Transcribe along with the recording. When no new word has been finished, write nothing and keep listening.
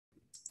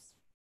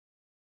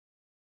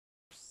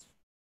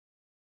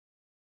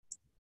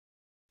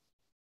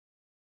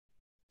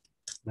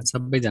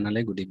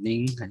सबैजनालाई good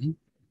evening है।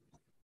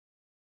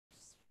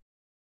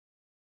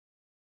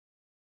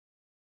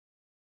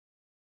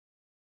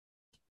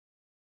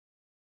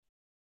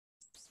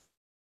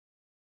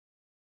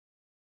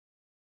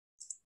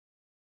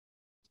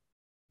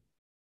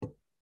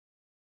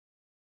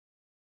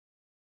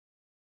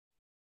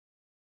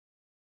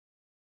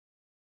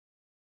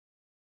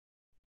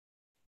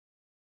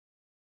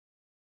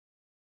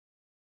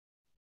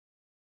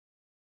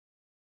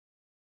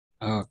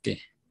 Okay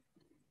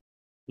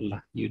ल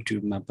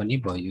युट्युबमा पनि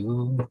भयो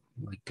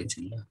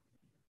एकैछिन ल।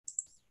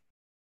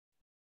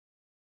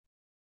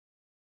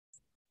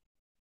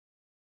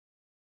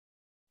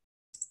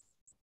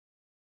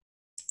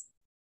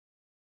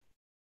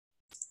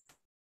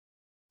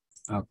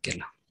 ओके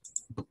ल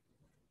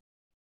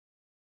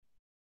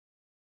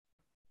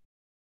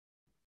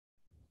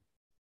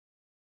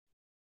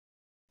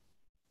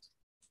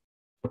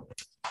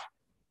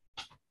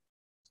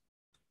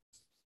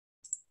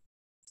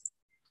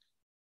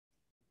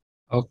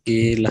ओके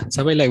ल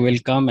सबैलाई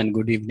वेलकम एन्ड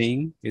गुड इभिनिङ।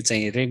 यो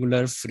चाहिँ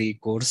रेगुलर फ्री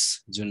कोर्स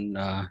जुन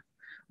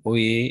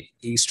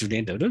ओए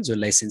स्टुडेन्टहरू जो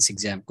लाइसेन्स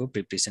इक्जामको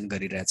प्रिपरेसन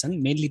गरिरहेछन्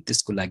मेनली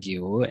त्यसको लागि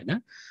हो हैन।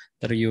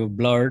 तर यो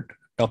ब्लड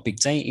टपिक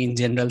चाहिँ इन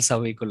जेनरल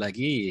सबैको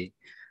लागि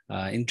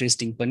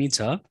इन्ट्रेस्टिङ पनि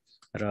छ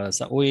र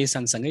ओए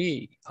सँगसँगै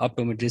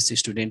अप्टोमेट्रिस्ट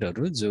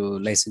स्टुडेन्टहरू जो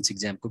लाइसेन्स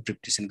इक्जामको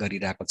प्रिपरेसन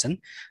गरिरहेको छन्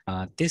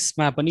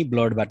त्यसमा पनि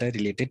ब्लडबाट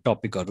रिलेटेड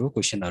टपिकहरू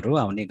क्वेसनहरू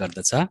आउने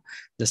गर्दछ,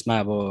 जसमा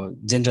अब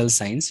जेनरल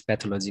साइन्स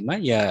प्याथोलोजीमा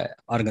या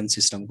अर्गन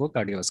सिस्टमको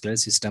कार्डियोभास्कुलर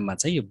सिस्टममा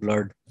चाहिँ यो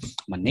ब्लड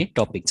भन्ने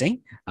टपिक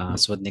चाहिँ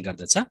सोध्ने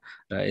गर्दछ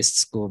र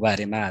यसको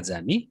बारेमा आज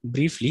हामी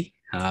ब्रिफली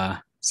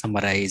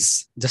समराइज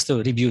जस्तो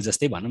रिभ्यू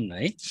जस्तै भनौँ न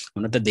है।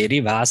 हुन त धेरै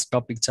भास्ट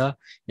टपिक छ,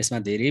 यसमा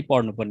धेरै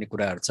पढ्नुपर्ने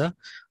कुराहरू छ।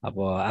 अब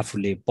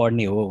आफूले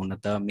पढ्ने हो हुन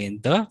त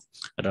मेन त,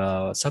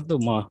 र सक्दो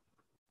म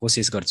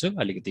कोसिस गर्छु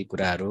अलिकति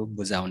कुराहरू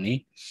बुझाउने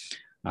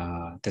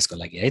त्यसको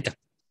लागि है त।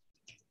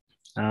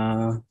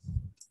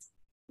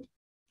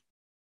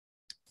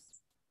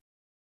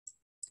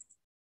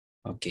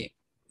 ओके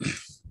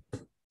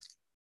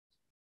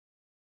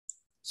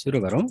सुरु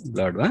गरौँ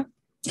ब्लडमा।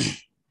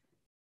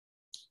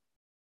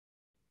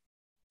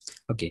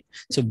 Okay,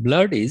 so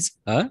blood is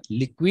a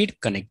liquid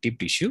connective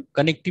tissue.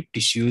 Connective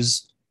tissues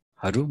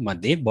हरु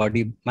मध्ये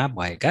बडीमा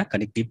भएका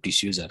कनेक्टिभ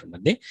टिस्युजहरु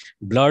मध्ये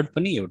ब्लड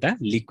पनि एउटा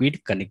लिक्विड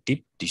कनेक्टिभ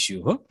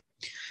टिस्यु हो।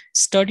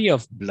 Study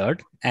of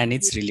blood and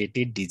it's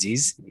related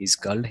disease is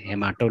called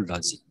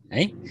haematology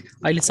है।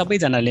 अहिले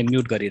सबैजनाले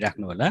म्युट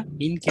गरिराख्नु होला,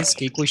 इन केस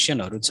केही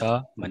क्वेशनहरु छ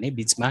भने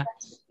बीचमा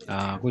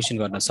क्वेशन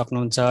गर्न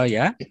सक्नुहुन्छ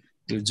या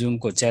त्यो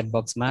जुमको च्याट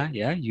बक्समा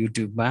या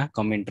युट्युबमा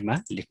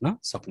कमेन्टमा लेख्न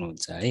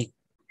सक्नुहुन्छ है।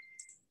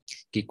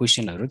 के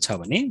क्वेशनहरु छ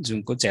भने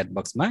जुमको च्याट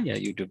बक्समा या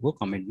युट्युबको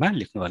कमेन्टमा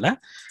लेख्नु होला,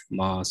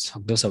 म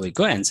सक्दो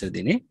सबैको एन्सर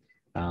दिने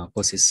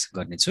कोसिस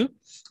गर्नेछु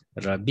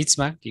र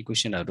बीचमा के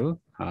क्वेशनहरु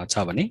छ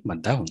भने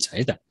भन्दा हुन्छ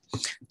है त।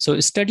 So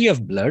study of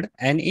blood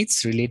and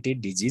it's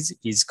related disease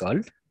is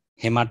called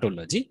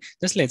haematology,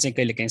 जसले चाहिँ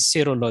कहिलेकाहीँ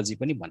सेरोलोजी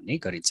पनि भन्ने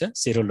गरिन्छ।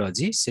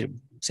 सेरोलोजी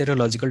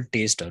सेरोलोजिकल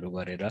टेस्टहरु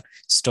गरेर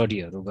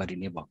स्टडीहरु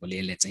गरिने भएकोले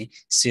यसले चाहिँ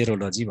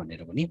सेरोलोजी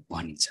भनेर पनि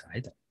भनिन्छ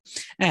है त।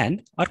 एन्ड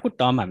अर्को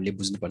टर्म हामीले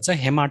बुझ्नुपर्छ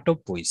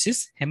haematopoiesis.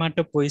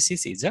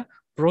 Haematopoiesis is a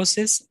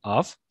process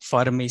of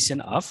formation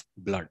of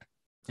blood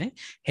है।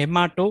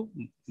 हेमाटो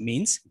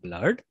means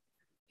blood,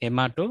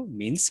 hemato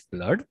means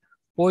blood,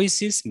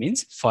 poiesis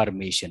means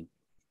formation.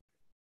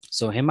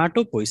 So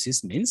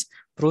hematopoiesis means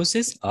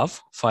process of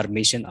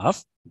formation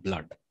of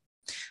blood.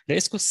 र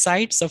यसको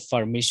sites of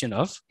formation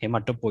of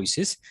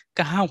haematopoiesis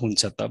कहाँ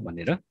हुन्छ त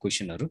भनेर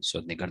क्वेशनहरु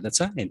सोध्ने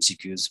गर्दछ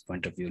एमसीक्यूज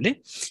पोइन्ट अफ भ्यूले।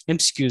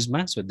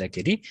 एमसीक्यूजमा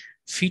सोध्दाखेरि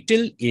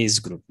फिटल एज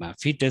ग्रुपमा,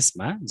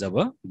 फिटसमा जब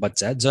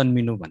बच्चा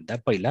जन्मिनु भन्दा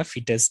पहिला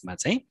फिटसमा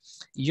चाहिँ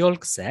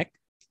योल्क स्याक,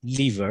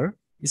 लिभर,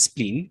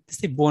 स्प्लिन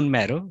त्यस्तै बोन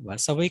म्यारो वा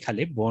सबै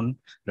खाले बोन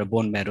र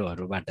बोन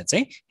म्यारोहरुबाट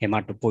चाहिँ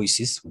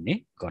हेमाटोपोइसिस हुने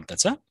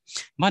गर्दछ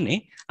भने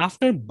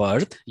आफ्टर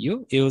बर्थ यो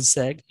योल्क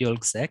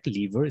स्याक,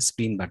 लिभर,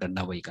 स्प्लिनबाट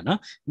नभइकन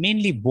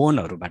मेनली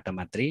बोनहरुबाट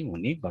मात्रै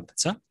हुने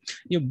गर्दछ।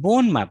 यो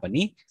बोनमा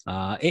पनि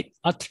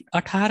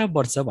 18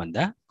 वर्ष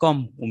भन्दा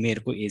कम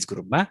उमेरको एज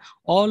ग्रुपमा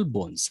अल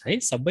बोन्स है,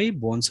 सबै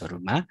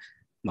बोन्सहरुमा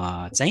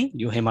चाहिँ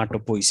यो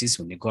हेमाटोपोइसिस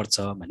हुने गर्छ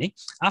भने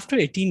आफ्टर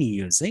 18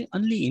 इयर्स चाहिँ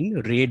only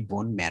in red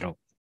bone म्यारो,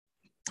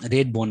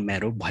 red bone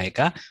म्यारो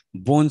भएका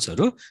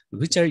बोन्सहरु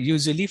विच आर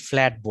युजुअली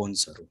फ्ल्याट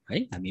बोन्सहरु है।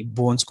 हामी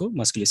बोन्सको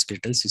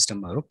मस्कुलोस्केलेटल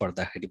सिस्टमहरु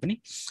पढ्दाखेरि पनि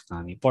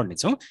हामी पढ्ने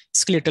छौं।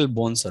 स्केलेटल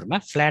बोन्सहरुमा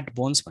फ्ल्याट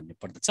बोन्स भन्ने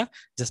पर्दछ,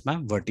 जसमा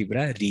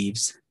भर्टिब्रा,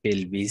 रिब्स,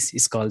 पेल्भिस,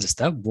 स्कल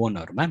जस्ता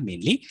बोनहरुमा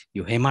मेनली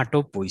यो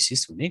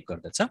हेमाटोपोइसिस हुने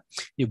गर्दछ।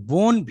 यो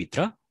बोन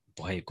भित्र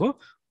भएको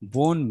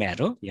बोन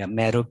म्यारो या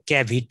म्यारो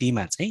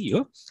क्याभिटीमा चाहिँ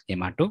यो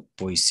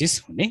हेमाटोपोइसिस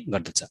हुने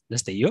गर्दछ।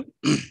 जस्तै यो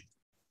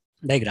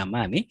डायग्राममा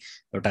हामी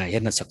एउटा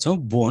हेर्न सक्छौं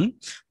बोन,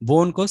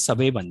 बोनको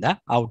सबैभन्दा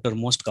आउटर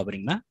मोस्ट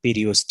कभरिङमा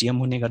पेरिओस्टियम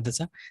हुने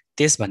गर्दछ।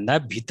 त्यसभन्दा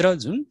भित्र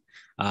जुन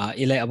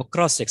यसलाई अब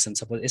क्रस सेक्सन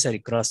सपोज यसरी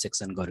क्रस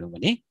सेक्सन गर्यौं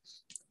भने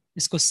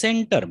यसको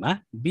सेन्टरमा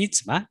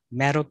बीचमा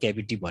म्यारो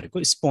क्याभिटी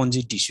भरेको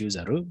स्पोन्जी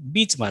टिस्युजहरु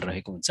बीचमा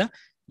रहेको हुन्छ,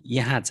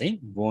 यहाँ चाहिँ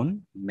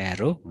बोन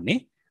म्यारो हुने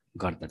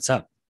गर्दछ।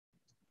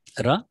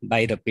 र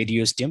बाहिर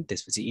पेरियोस्टियम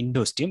त्यसपछि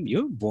इन्डोस्टियम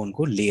यो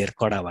बोनको लेयर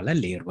कडावाला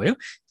लेयर भयो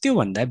त्यो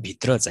भन्दा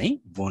भित्र चाहिँ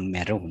बोन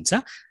म्यारो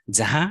हुन्छ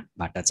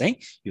जहाँबाट चाहिँ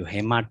यो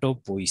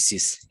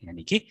हेमाटोपोइसिस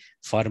यानी कि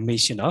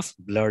formation of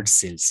blood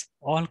cells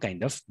all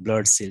kind of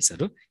blood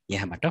सेल्सहरु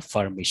यहाँबाट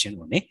फर्मेसन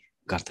हुने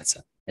गर्दछ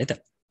है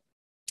त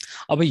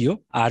अब यो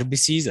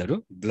आरबीसीजहरु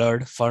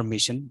ब्लड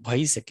फर्मेसन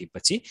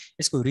भइसकेपछि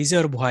यसको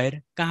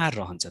रिजर्भोयर कहाँ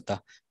रहन्छ त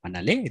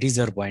भन्नाले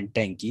रिजर्भोयर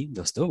ट्याङ्की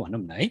जस्तो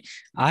भनौं न है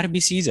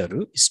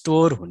आरबीसीजहरु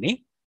स्टोर हुने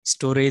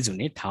स्टोरेज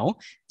हुने ठाउँ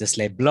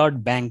जसलाई ब्लड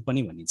ब्याङ्क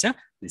पनि भनिन्छ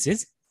दिस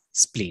इज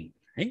स्प्लिन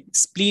है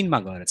स्प्लिनमा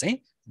गएर चाहिँ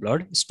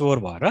ब्लड स्टोर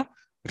भएर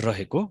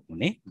रहेको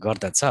हुने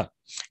गर्दछ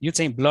यो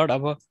चाहिँ ब्लड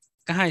अब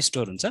कहाँ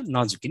स्टोर हुन्छ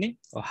नजुकिने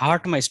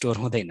हार्टमा स्टोर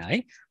हुँदैन है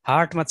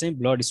हार्टमा चाहिँ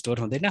ब्लड स्टोर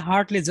हुँदैन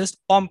हार्टले जस्ट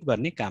पम्प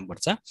गर्ने काम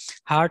गर्छ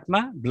हार्टमा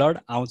ब्लड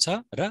आउँछ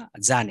र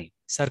जाने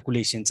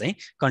सर्कुलेसन चाहिँ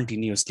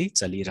कन्टिन्युअसली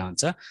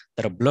चलिरहन्छ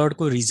तर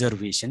ब्लडको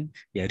रिजर्भेसन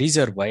या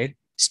रिजर्भोयर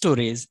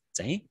स्टोरेज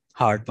चाहिँ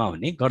हार्टमा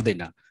हुने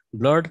गर्दैन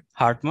ब्लड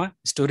हार्टमा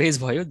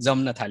स्टोरेज भयो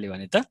जम्न थाल्यो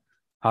भने त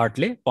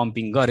हार्टले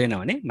पम्पिङ गरेन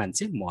भने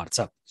मान्छे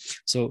मर्छ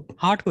सो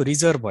हार्टको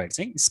रिजर्भोयर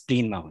चाहिँ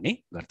स्प्लिनमा हुने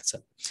गर्दछ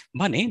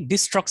भने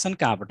डिस्ट्रक्सन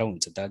कहाँबाट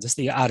हुन्छ त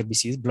जस्तै यो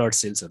आरबीसी ब्लड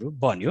सेल्सहरु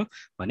बन्यो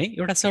भने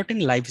एउटा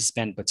सर्टेन लाइफ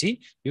स्प्यान पछि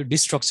यो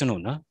डिस्ट्रक्सन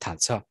हुन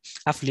थाल्छ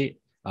आफूले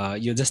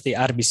यो जस्तै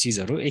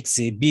आरबीसीजहरु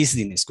 120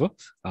 दिन यसको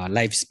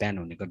लाइफ स्प्यान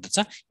हुने गर्दछ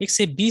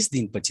 120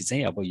 दिन पछि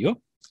चाहिँ अब यो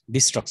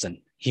डिस्ट्रक्सन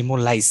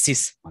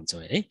हेमोलाइसिस भन्छौ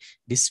है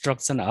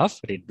destruction of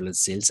red blood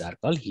cells are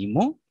called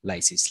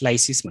haemolysis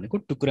lysis भनेको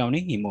टुक्राउने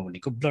हेमो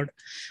भनेको ब्लड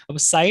अब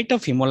साइट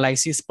अफ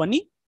हेमोलाइसिस पनि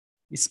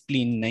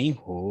स्प्लिन नै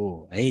हो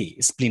है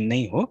स्प्लिन नै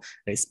हो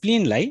र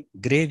स्प्लिनलाई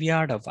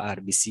ग्रेभयार्ड अफ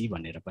आरबीसी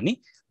भनेर पनि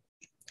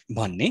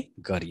भन्ने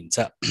गरिन्छ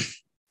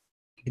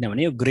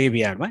किनभने यो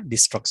ग्रेभयार्डमा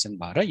डिस्ट्रक्सन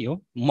भएर यो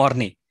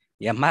मर्ने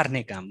या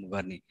मार्ने काम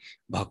गर्ने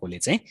भएकोले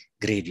चाहिँ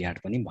ग्रेभयार्ड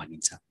पनि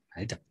भनिन्छ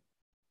है त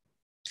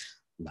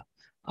ल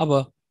अब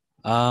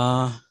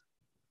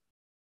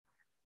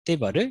त्यही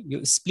भएर यो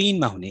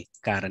स्प्लिनमा हुने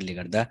कारणले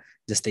गर्दा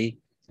जस्तै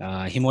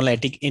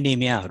हेमोलाइटिक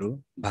एनेमियाहरु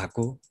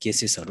भएको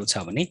केसेसहरु छ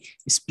भने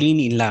स्प्लिन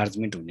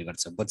इन्लार्जमेन्ट हुने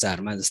गर्छ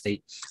बच्चाहरुमा जस्तै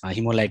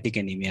हेमोलाइटिक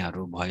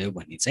एनेमियाहरु भयो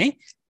भने चाहिँ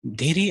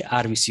धेरै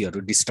आरबीसीहरु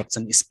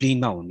डिस्ट्रक्सन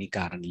स्प्लिनमा हुने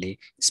कारणले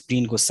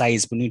स्प्लिनको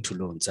साइज पनि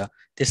ठुलो हुन्छ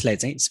त्यसलाई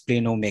चाहिँ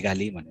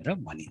स्प्लेनोमेगाली भनेर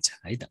भनिन्छ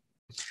है त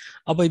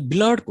अब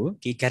ब्लडको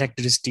के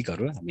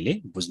क्यारेक्टरिस्टिकहरु हामीले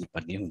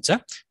बुझ्नुपर्ने हुन्छ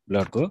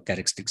ब्लडको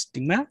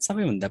क्यारेक्टरिस्टिकमा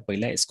सबैभन्दा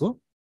पहिला यसको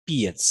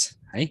पीएच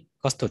है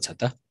कस्तो छ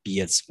त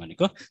पीएच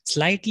भनेको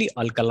स्लाइटली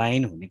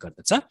अल्कलाइन हुने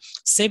गर्दछ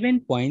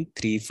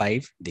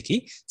 7.35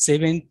 देखि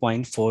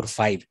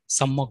 7.45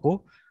 सम्मको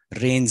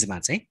रेन्जमा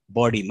चाहिँ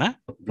बडीमा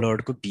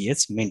ब्लडको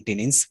पीएच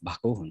मेन्टेनेन्स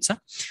भएको हुन्छ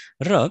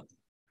र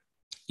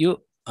यो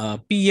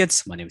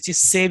पीएच भनेपछि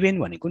 7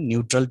 भनेको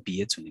न्यूट्रल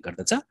पीएच हुने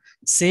गर्दछ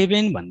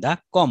 7 भन्दा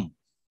कम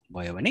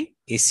भयो भने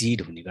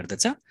एसिड हुने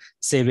गर्दछ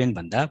 7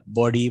 भन्दा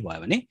बढी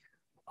भयो भने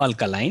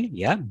अल्कलाइन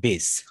या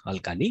बेस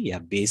अल्काली या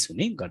बेस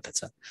हुने गर्दछ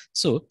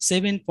सो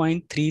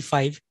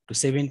 7.35 टु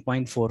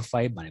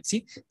 7.45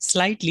 भनेपछि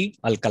स्लाइटली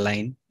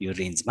अल्कलाइन यो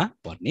रेन्जमा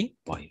पर्ने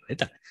भयो है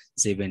त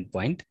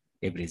 7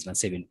 एभरेजमा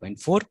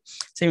 7.4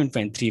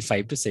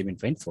 7.35 टु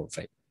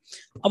 7.45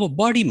 अब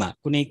बडीमा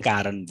कुनै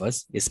कारणवश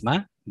यसमा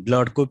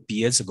ब्लडको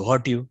पीएच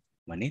घट्यो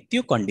भने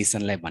त्यो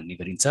कन्डिसनलाई भन्ने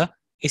गरिन्छ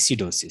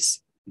एसिडोसिस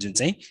जुन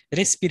चाहिँ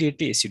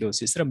रेस्पिरेटरी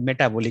एसिडोसिस र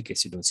मेटाबोलिक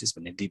एसिडोसिस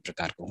भन्ने दुई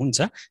प्रकारको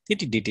हुन्छ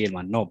त्यति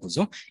डिटेलमा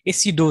नबुझौं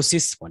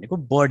एसिडोसिस भनेको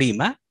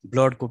बडीमा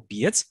ब्लडको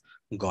पीएच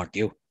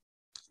घट्यो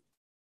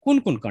कुन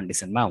कुन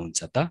कन्डिसनमा हुन्छ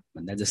त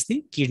भन्दा जस्तै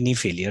किडनी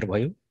फेलियर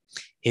भयो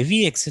हेभी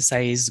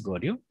एक्सरसाइज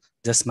गर्यो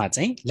जसमा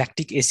चाहिँ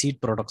ल्याक्टिक एसिड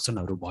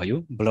प्रोडक्सनहरु भयो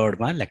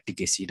ब्लडमा ल्याक्टिक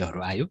एसिडहरु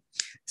आयो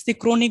जस्तै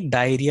क्रोनिक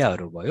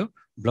डायरियाहरु भयो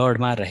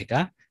ब्लडमा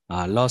रहेका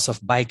लस अफ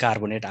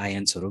बाइकार्बोनेट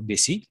आयन्सहरु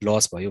बेसी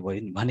लस भयो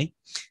भने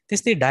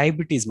त्यस्तै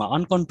डायबिटिजमा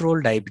अनकन्ट्रोल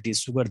डायबिटिज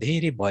सुगर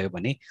धेरै भयो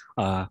भने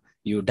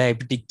यो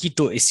डायबिटिक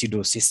किटो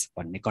एसिडोसिस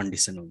भन्ने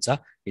कन्डिसन हुन्छ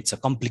इट्स अ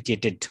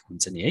कम्प्लिकेटेड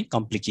हुन्छ नि है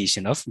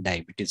कम्प्लिकेसन अफ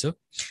डायबिटिज हो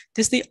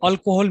त्यस्तै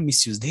अल्कोहल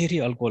मिसयुज धेरै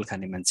अल्कोहल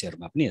खाने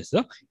मान्छेहरुमा पनि यस्तो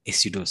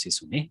एसिडोसिस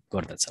हुने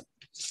गर्दछ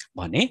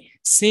भने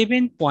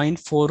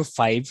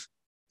 7.45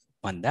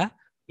 भन्दा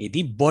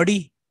यदि बढी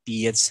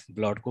पीएच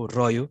ब्लडको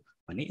रह्यो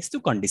भने यस्तो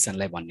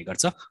कन्डिसनलाई भन्ने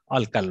गर्छ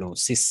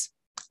अल्कालोसिस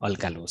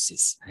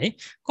है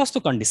कस्तो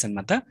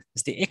कन्डिसनमा त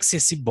जस्तै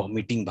एक्सेसिभ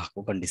भमिटिङ भएको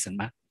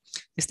कन्डिसनमा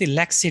त्यस्तै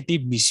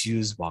ल्याक्सेटिभ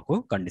मिसयुज भएको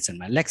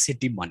कन्डिसनमा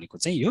ल्याक्सेटिभ भनेको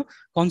चाहिँ यो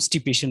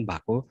कन्स्टिपेसन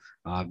भएको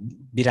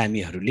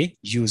बिरामीहरूले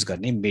युज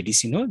गर्ने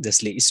मेडिसिन हो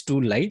जसले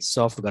स्टुललाई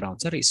सफ्ट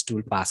गराउँछ र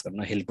स्टुल पास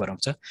गर्न हेल्प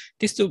गराउँछ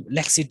त्यस्तो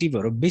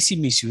ल्याक्सेटिभहरु बेसी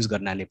मिसयुज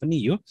गर्नाले पनि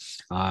यो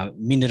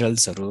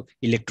मिनरल्सहरु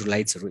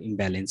इलेक्ट्रोलाइट्सहरु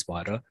इम्ब्यालेन्स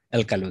भएर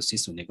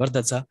अल्कालोसिस हुने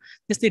गर्दछ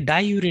त्यस्तै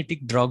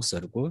डायुरेटिक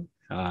ड्रग्सहरुको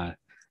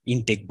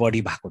इन्टेक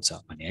बढी भएको छ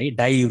भने है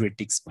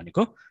डायुरेटिक्स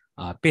भनेको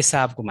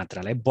पेशाबको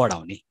मात्रालाई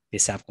बढाउने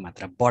पेशाबको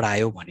मात्रा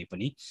बढायो भने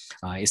पनि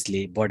यसले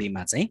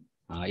बडीमा चाहिँ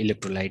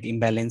इलेक्ट्रोलाइट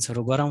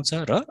इम्ब्यालेन्सहरु गराउँछ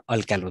र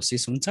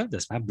अल्कालोसिस हुन्छ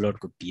जसमा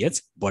ब्लडको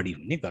पीएच बढी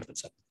हुने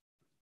गर्दछ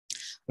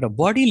र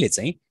बडीले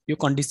चाहिँ यो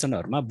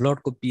कन्डिसनहरुमा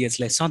ब्लडको pH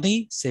लाई सधैं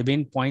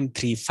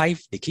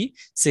 7.35 देखि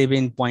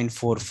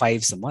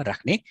 7.45 सम्म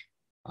राख्ने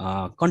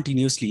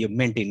कन्टिन्युअसली यो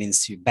मेन्टेनेन्स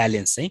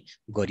ब्यालेन्स चाहिँ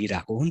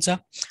गरिरहेको हुन्छ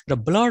र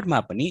ब्लडमा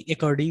पनि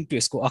अकर्डिङ टु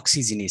यसको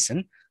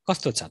अक्सिजनेसन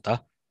कस्तो छ त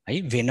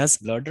है भेनस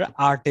ब्लड र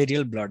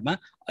आर्टेरियल ब्लडमा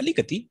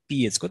अलिकति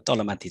pH को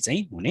तलमाथि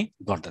चाहिँ हुने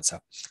गर्दछ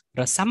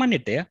र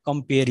सामान्यतया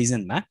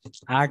कम्पेरिजनमा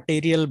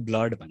आर्टेरियल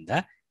ब्लड भन्दा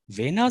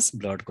भेनस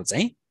ब्लडको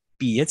चाहिँ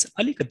pH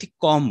अलिकति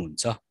कम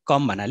हुन्छ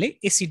कम भन्नाले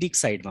एसिडिक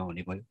साइडमा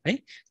हुने भयो है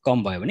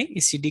कम भयो भने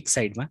एसिडिक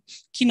साइडमा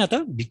किन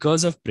त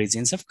because of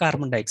presence of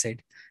carbon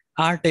dioxide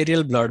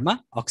arterial ब्लडमा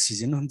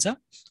oxygen हुन्छ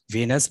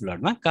भेनस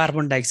ब्लडमा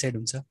कार्बन डाइअक्साइड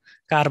हुन्छ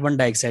कार्बन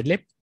डाइअक्साइडले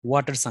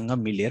वाटरसँग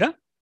मिलेर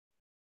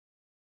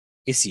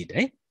एसिड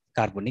है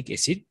कार्बोनिक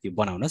एसिड यो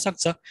बनाउन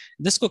सक्छ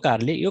जसको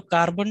कारणले यो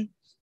कार्बन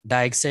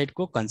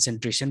डाइअक्साइडको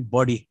कन्सन्ट्रेसन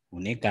बढी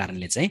हुने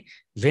कारणले चाहिँ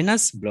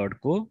भेनस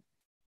ब्लडको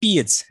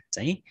pH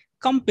चाहिँ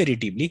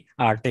कम्पेरिटिभली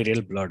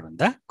आर्टेरियल ब्लड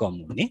भन्दा कम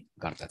हुने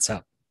गर्दछ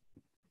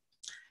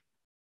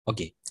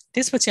ओके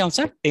त्यसपछि आउँछ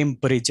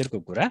टेम्परेचरको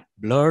कुरा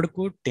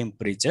ब्लडको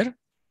टेम्परेचर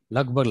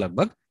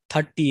लगभग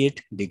 38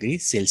 डिग्री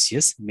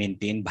सेल्सियस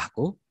मेन्टेन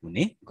भएको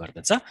हुने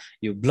गर्दछ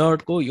यो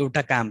ब्लडको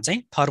एउटा काम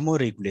चाहिँ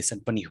थर्मोरेगुलेसन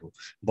पनि हो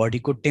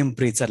बडीको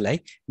टेम्परेचरलाई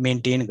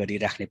मेन्टेन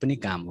गरिराख्ने पनि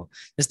काम हो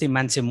जस्तै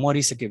मान्छे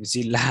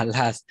मरिसकेपछि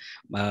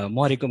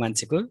मरेको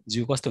मान्छेको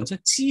जिउ कस्तो हुन्छ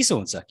चिसो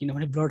हुन्छ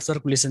किनभने ब्लड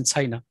सर्कुलेसन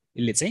छैन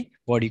यसले चाहिँ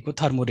बडीको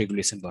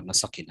थर्मोरेगुलेसन गर्न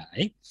सकेन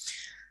है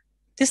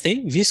त्यस्तै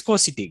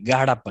विस्कोसिटी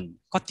गाढापन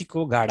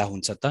कतिको गाढा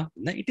हुन्छ त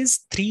भन्दा it is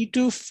 3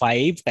 to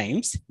 5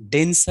 times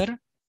denser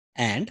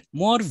and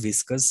more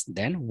viscous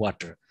than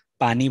water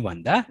पानी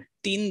भन्दा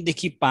 3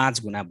 देखि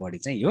 5 गुना बढी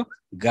चाहिँ यो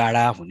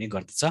गाढा हुने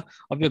गर्दछ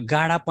अब यो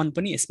गाढापन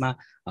पनि यसमा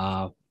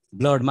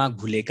ब्लडमा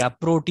घुलेका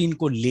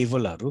प्रोटिनको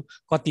लेभलहरु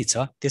कति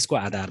छ त्यसको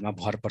आधारमा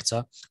भर पर्छ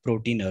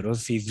प्रोटिनहरु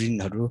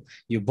फिब्रिनहरु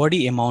यो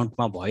बडी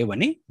अमाउन्टमा भयो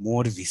भने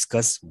मोर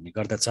विस्कस हुने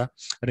गर्दछ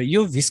र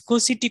यो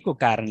विस्कोसिटीको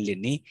कारणले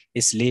नै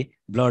यसले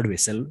ब्लड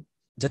भेसल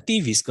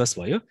जति विस्कस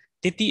भयो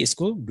त्यति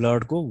यसको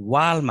ब्लडको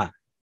वालमा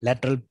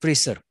ल्याटरल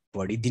प्रेसर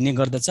बढी दिने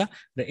गर्दछ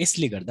र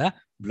यसले गर्दा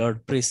ब्लड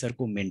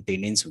प्रेसरको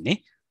मेन्टेनेन्स हुने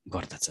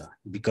गर्दछ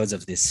because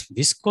of this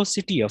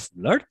viscosity of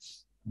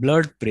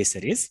blood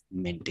pressure is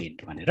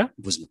maintained भनेर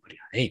बुझ्नु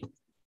पर्यो है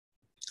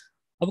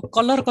अब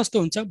कलर कस्तो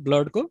हुन्छ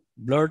ब्लडको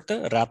ब्लड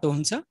त रातो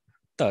हुन्छ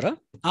तर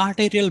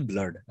आर्टेरियल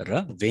ब्लड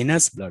र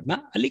भेनस ब्लडमा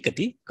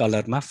अलिकति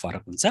कलरमा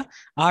फरक हुन्छ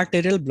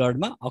आर्टेरियल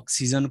ब्लडमा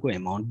अक्सिजनको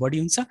अमाउन्ट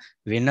बढी हुन्छ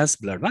भेनस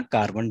ब्लडमा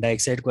कार्बन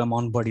डाइअक्साइडको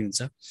अमाउन्ट बढी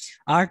हुन्छ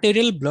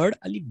आर्टेरियल ब्लड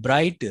अलि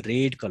ब्राइट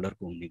रेड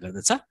कलरको हुने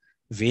गर्दछ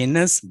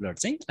भेनस ब्लड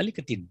चाहिँ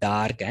अलिकति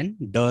डार्क एन्ड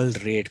डल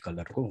रेड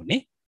कलरको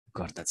हुने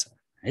गर्दछ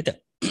है त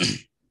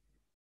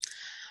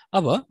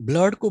अब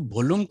ब्लडको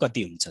भोल्युम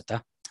कति हुन्छ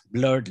त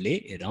ब्लडले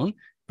अराउन्ड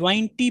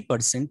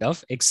 20%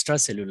 अफ एक्स्ट्रा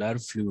सेलुलर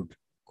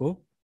फ्लुइडको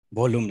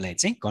भोल्युमलाई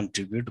चाहिँ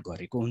कन्ट्रिब्युट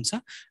गरेको हुन्छ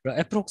र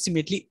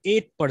एप्रोक्सिमेटली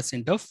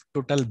 8% अफ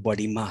टोटल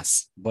बडी मास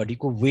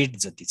बडीको वेट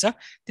जति छ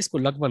त्यसको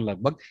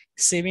लगभग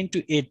 7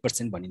 to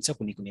 8% भनिन्छ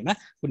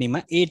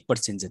कुनैमा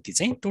 8% जति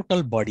चाहिँ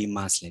टोटल बडी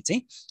मासले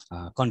चाहिँ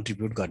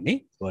कन्ट्रिब्युट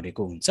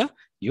गरेको हुन्छ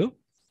यो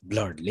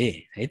ब्लडले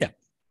है त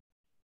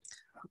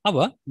अब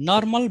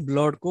नर्मल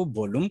ब्लडको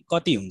भोल्युम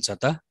कति हुन्छ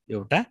त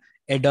एउटा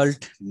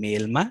एडल्ट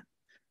मेलमा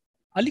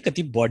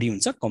अलिकति बढी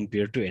हुन्छ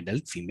compare to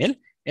adult female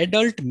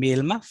adult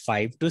मेलमा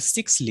 5 to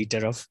 6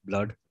 litre of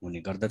blood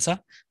हुने गर्दछ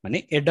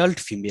भने एडल्ट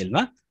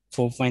फिमेलमा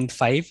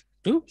 4.5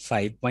 to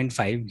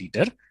 5.5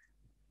 लिटर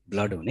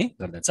ब्लड हुने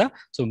गर्दछ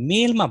सो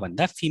मेलमा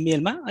भन्दा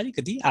फिमेलमा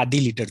अलिकति आधी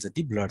लिटर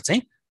जति ब्लड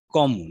चाहिँ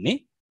कम हुने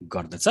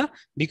गर्दछ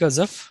because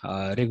of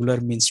regular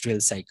menstrual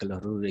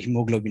साइकलहरु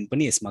haemoglobin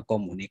पनि यसमा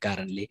कम हुने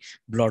कारणले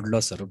ब्लड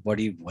लसहरु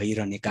बढी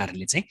भइरहने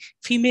कारणले चाहिँ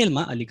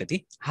फिमेलमा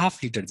अलिकति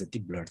हाफ लिटर जति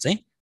ब्लड चाहिँ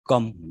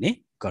कम हुने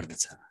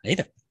गर्दछ है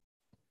त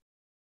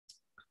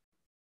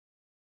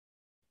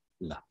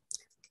ल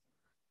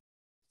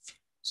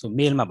सो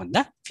मेलमा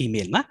भन्दा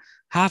फिमेलमा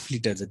हाफ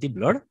लिटर जति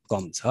ब्लड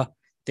कम छ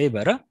त्यही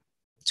भएर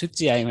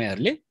छुच्ची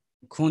आइमाइहरुले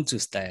खुन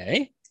चुस्ताए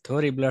है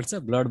थोरै ब्लड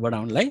छ ब्लड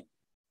बढाउनलाई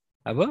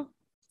अब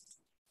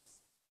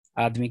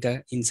आदमी का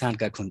इंसान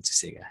का खून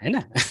चुसेगा है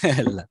ना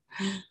ल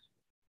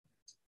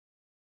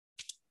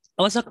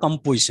अब छ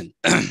कम्पोजिसन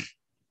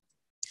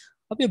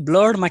अब यो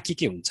ब्लडमा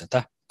के हुन्छ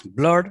त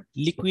ब्लड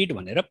लिक्विड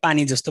भनेर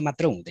पानी जस्तो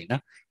मात्र हुँदैन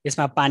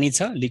यसमा पानी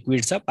छ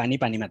लिक्विड छ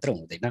पानी मात्र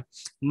हुँदैन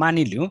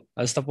मानिलियौ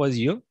सपोज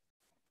यो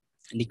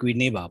लिक्विड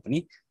नै भए पनि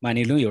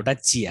मानिलियौ एउटा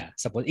चिया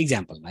सपोज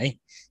एक्जाम्पलमा है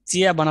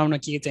चिया बनाउन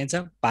के चाहिन्छ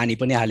पानी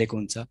पनि हालेको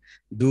हुन्छ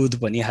दूध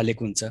पनि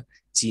हालेको हुन्छ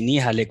चिनी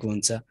हालेको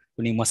हुन्छ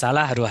कुनै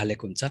मसालाहरु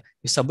हालेको हुन्छ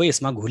यो सबै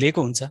यसमा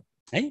घुलेको हुन्छ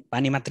है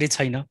पानी मात्रै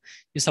छैन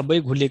यो सबै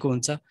घुलेको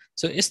हुन्छ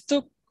सो यस्तो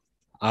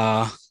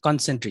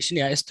कन्सन्ट्रेसन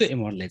या यस्तो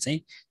एमाउन्टले चाहिँ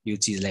यो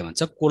चीजलाई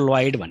भन्छ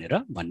कोलोइड भनेर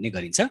भन्ने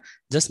गरिन्छ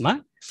जसमा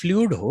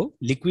फ्लुइड हो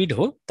लिक्विड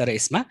हो तर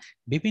यसमा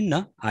विभिन्न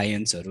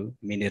आयन्सहरु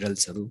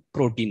मिनरल्सहरु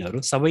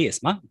प्रोटिनहरु सबै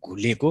यसमा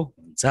घुलेको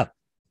हुन्छ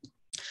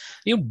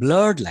यो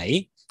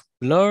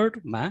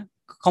ब्लडमा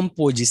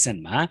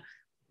कम्पोजिसनमा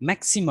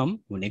म्याक्सिमम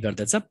हुने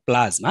गर्दछ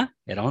प्लाज्मा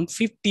अराउन्ड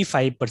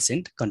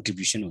 55%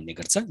 कन्ट्रिब्युसन हुने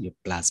गर्छ यो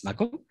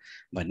प्लाज्माको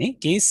भने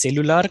केही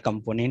सेलुलर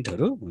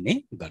कम्पोनेन्टहरू हुने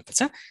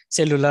गर्दछ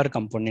सेलुलर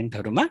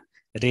कम्पोनेन्टहरूमा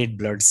रेड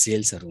ब्लड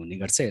सेल्सहरू हुने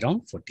गर्छ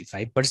अराउन्ड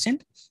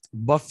 45%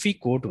 बफी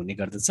कोट हुने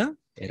गर्दछ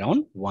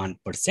अराउन्ड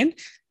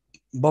 1%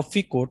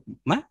 बफी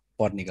कोटमा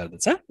पर्ने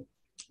गर्दछ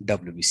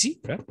डब्ल्युबीसी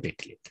र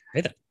प्लेटलेट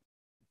है त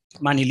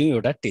मानिलिउँ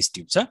एउटा टेस्ट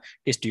ट्युब छ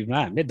टेस्ट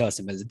ट्युबमा हामीले 10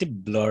 ml जति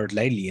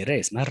ब्लडलाई लिएर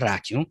यसमा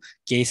राख्यौं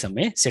केही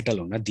समय सेटल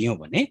हुन दियौं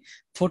भने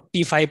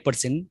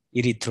 45%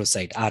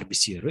 इरिथ्रोसाइट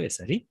आरबीसीहरू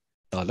यसरी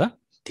तल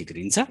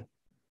थिक्रिन्छ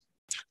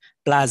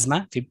प्लाज्मा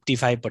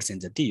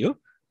 55% जति यो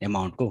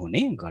एमाउन्टको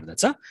हुने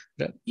गर्दछ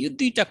र यो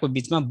दुईटाको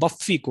बीचमा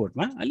बफी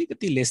कोटमा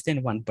अलिकति लेस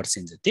देन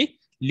 1% जति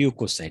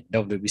ल्युकोसाइट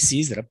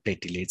डब्ल्युबीसीज र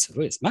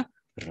प्लेटलेट्सहरू यसमा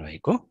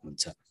रहेको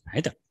हुन्छ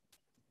है त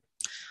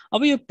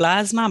अब यो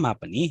प्लाज्मामा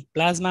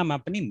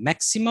पनि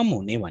म्याक्सिमम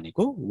हुने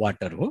भनेको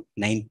वाटर हो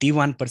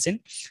 91%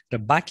 र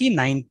बाँकी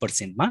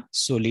 9% मा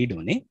सोलिड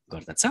हुने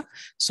गर्दछ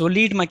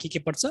सोलिडमा के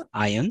पर्छ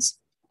आयन्स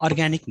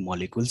अर्ग्यानिक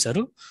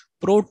मोलिकुल्सहरू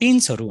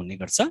प्रोटिन्सहरू हुने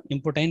गर्छ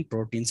important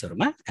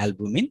प्रोटिन्सहरूमा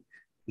albumin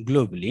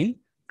globulin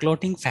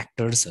क्लोटिङ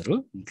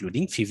फ्याक्टर्सहरू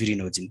including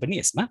fibrinogen पनि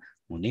यसमा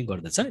हुने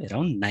गर्दछ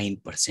अराउन्ड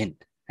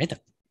 9% है त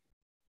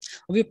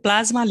अब यो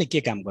प्लाज्माले के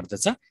काम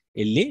गर्दछ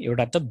यसले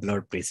एउटा त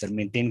ब्लड प्रेसर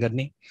मेन्टेन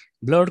गर्ने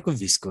ब्लडको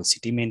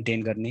भिस्कोसिटी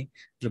मेन्टेन गर्ने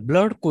र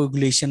ब्लड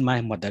कोगुलेसनमा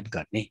मद्दत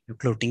गर्ने यो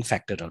क्लोटिङ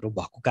फ्याक्टरहरू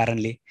भएको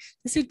कारणले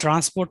त्यसै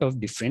ट्रान्सपोर्ट अफ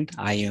डिफ्रेन्ट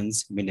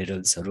आयन्स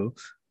मिनरल्सहरू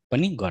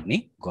पनि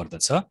गर्ने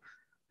गर्दछ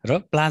र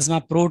प्लाज्मा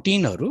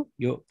प्रोटिनहरू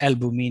यो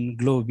एल्बुमिन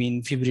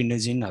ग्लोबिन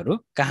फिब्रिनोजिनहरू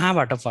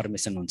कहाँबाट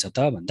फर्मेसन हुन्छ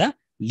त भन्दा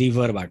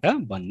लिभरबाट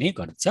बन्ने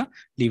गर्छ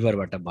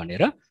लिभरबाट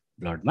बनेर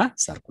ब्लडमा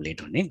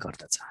सर्कुलेट हुने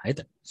गर्दछ है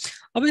त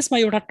अब यसमा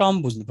एउटा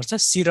टर्म बुझ्नुपर्छ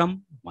सिरम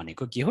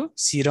भनेको के हो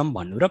सिरम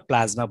भन्नु र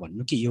प्लाज्मा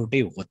भन्नु के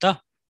एउटै हो त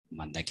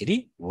भन्दाखेरि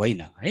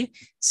होइन है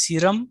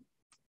serum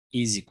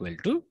is equal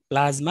to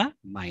plasma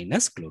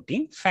minus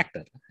क्लोटिङ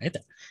factor है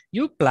त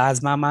यो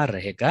प्लाज्मामा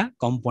रहेका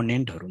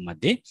कम्पोनेन्टहरू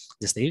मध्ये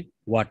जस्तै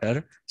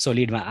water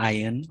सोलिडमा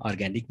ion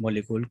organic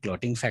molecule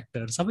क्लोटिङ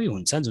factor सबै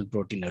हुन्छ जुन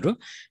प्रोटिनहरू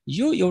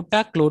यो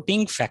एउटा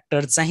क्लोटिङ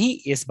फ्याक्टर चाहिँ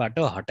यसबाट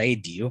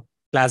हटाइदियो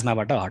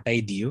प्लाज्माबाट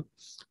हटाइदियो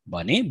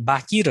भने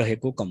बाँकी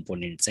रहेको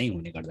कम्पोनेन्ट चाहिँ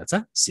हुने गर्दछ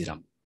सिरम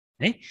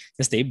है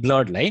जस्तै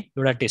ब्लडलाई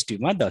एउटा टेस्ट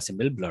ट्युबमा 10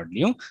 ml ब्लड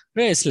लियौं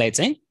र यसलाई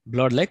चाहिँ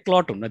ब्लडलाई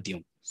क्लट हुन दियौं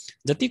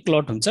जति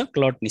क्लट हुन्छ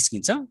क्लट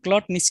निस्किन्छ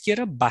क्लट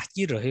निस्किएर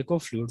बाँकी रहेको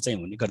फ्लुइड चाहिँ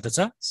हुने गर्दछ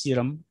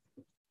सिरम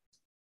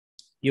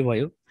यो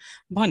भयो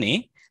भने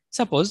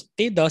सपोज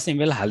त्यही 10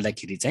 ml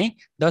हाल्दाखेरि चाहिँ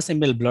 10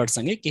 ml ब्लड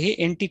सँगै केही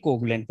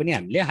एन्टिकोगुलेन्ट पनि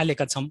हामीले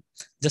हालेका छौं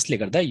जसले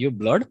गर्दा यो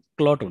ब्लड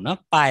क्लट हुन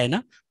पाएन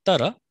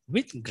तर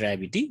विथ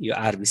ग्राभिटी यो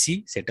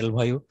आरबीसी सेटल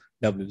भयो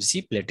डब्ल्युबीसी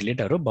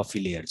प्लेटलेटहरू बफी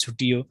लेयर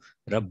छुटियो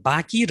र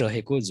बाँकी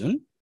रहेको जुन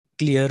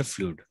क्लियर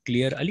फ्लुइड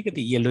क्लियर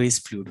अलिकति येलोइश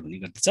फ्लुइड हुने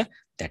गर्दछ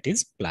that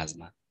is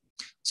plasma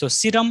so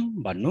serum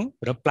भन्नु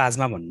र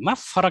प्लाज्मा भन्नुमा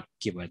फरक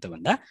के भयो त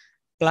भन्दा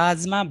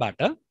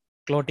प्लाज्माबाट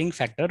क्लोटिङ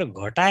फ्याक्टर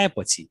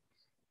घटाएपछि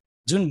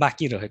जुन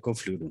बाँकी रहेको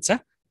फ्लुइड हुन्छ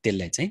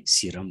त्यसलाई चाहिँ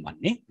सिरम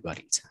भन्ने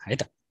गरिन्छ है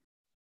त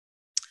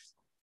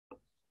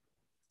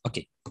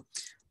ओके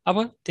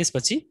अब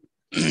त्यसपछि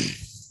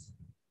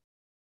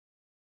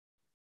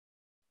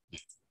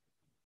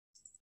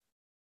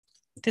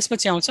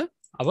त्यसपछि आउँछ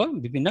अब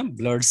विभिन्न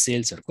ब्लड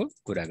सेल्सहरुको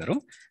कुरा गरौँ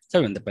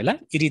सबैभन्दा पहिला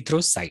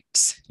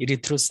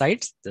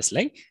इरिथ्रोसाइट्स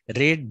जसलाई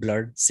रेड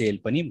ब्लड सेल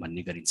पनि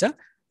भन्ने गरिन्छ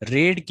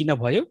रेड किन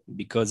भयो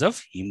बिकज अफ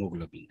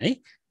हिमोग्लोबिन है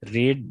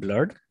रेड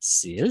ब्लड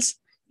सेल्स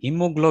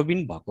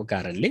हिमोग्लोबिन भएको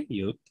कारणले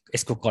यो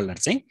यसको कलर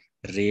चाहिँ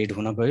रेड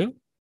हुन गयो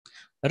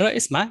र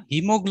यसमा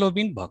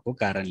हिमोग्लोबिन भएको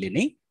कारणले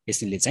नै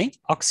यसले चाहिँ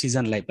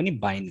अक्सिजनलाई पनि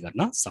बाइन्ड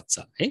गर्न सक्छ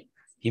है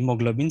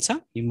हिमोग्लोबिन छ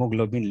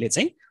हिमोग्लोबिनले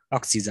चाहिँ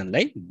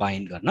अक्सिजनलाई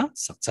बाइन्ड गर्न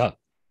सक्छ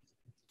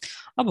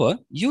अब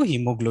यो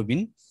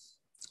हिमोग्लोबिन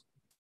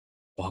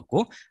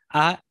भएको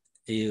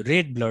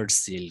रेड ब्लड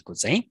सेलको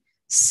चाहिँ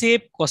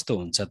शेप कस्तो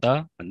हुन्छ त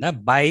भन्दा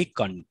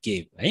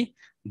बाइकन्केभ है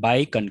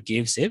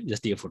बाइकन्केभ शेप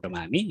जस्तै यो फोटोमा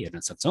हामी हेर्न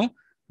सक्छौं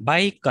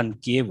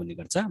बाइकन्केभ हुने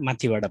गर्छ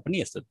माथिबाट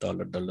पनि यस्तो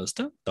तल्लो डल्लो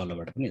जस्तो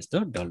तलबाट पनि यस्तो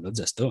डल्लो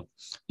जस्तो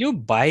यो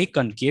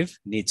बाइकन्केभ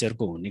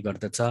नेचरको हुने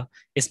गर्दछ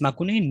यसमा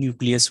कुनै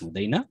न्यूक्लियस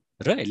हुँदैन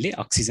र यसले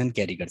अक्सिजन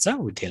क्यारी गर्छ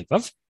विथ हेल्प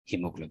अफ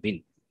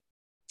हिमोग्लोबिन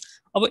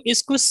अब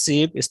यसको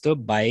शेप यस्तो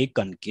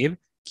बाइकन्केभ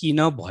किन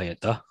भयो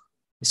त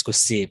यसको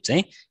शेप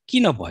चाहिँ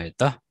किन भयो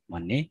त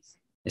भन्ने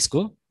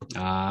यसको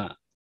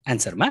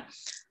आन्सरमा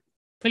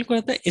पहिलो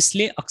कुरा त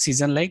यसले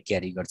अक्सिजनलाई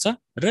क्यारी गर्छ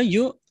र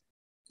यो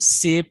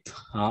शेप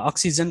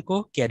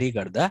अक्सिजनको क्यारी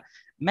गर्दा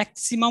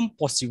म्याक्सिमम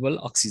पोसिबल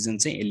अक्सिजन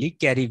चाहिँ यसले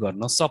क्यारी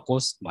गर्न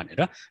सकोस्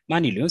भनेर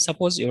मानिलियौं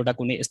सपोज एउटा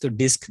कुनै यस्तो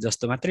डिस्क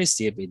जस्तो मात्रै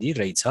शेप यदि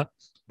रहेछ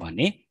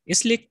भने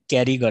यसले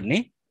क्यारी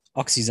गर्ने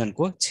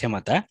अक्सिजनको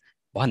क्षमता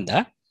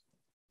भन्दा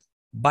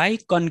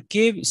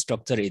बाइकन्केभ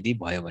स्ट्रक्चर यदि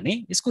भयो भने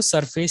यसको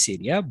सरफेस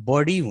एरिया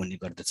बढी हुने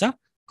गर्दछ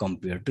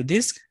compare to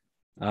this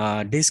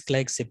disk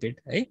like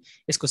सेपेट है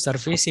यसको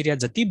सरफेस एरिया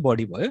जति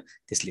बढी भयो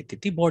त्यसले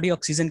त्यति बढी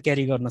अक्सिजन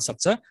क्यारी गर्न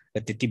सक्छ र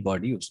त्यति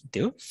बढी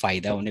त्यो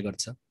फाइदा हुने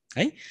गर्छ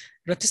है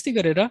र त्यस्तै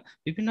गरेर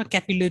विभिन्न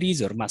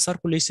क्यापिलरिजहरुमा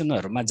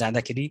सर्कुलेसनहरुमा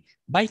जाँदाखेरि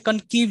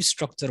बाइकन्केभ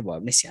स्ट्रक्चर भयो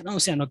भने सानो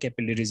सानो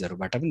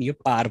क्यापिलरिजहरुबाट पनि यो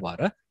पार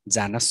भएर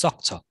जान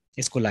सक्छ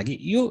यसको लागि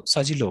यो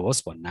सजिलो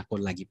होस् भन्नको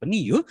लागि पनि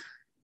यो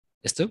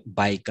यस्तो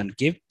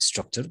बाइकन्केभ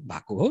स्ट्रक्चर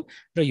भएको हो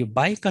र यो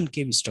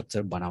बाइकन्केभ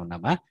स्ट्रक्चर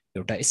बनाउनमा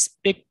एउटा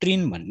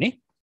स्पेक्ट्रिन भन्ने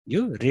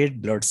यो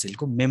रेड ब्लड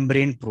सेलको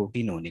मेम्ब्रेन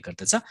प्रोटिन हुने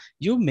गर्दछ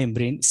यो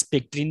मेम्ब्रेन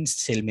स्पेक्ट्रिन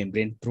सेल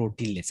मेम्ब्रेन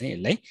प्रोटिनले चाहिँ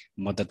यसलाई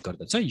मद्दत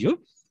गर्दछ यो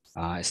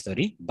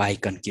यसरी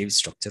बाइकन्केभ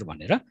स्ट्रक्चर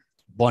भनेर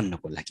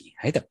बन्नको लागि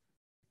है त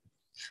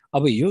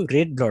अब यो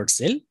रेड ब्लड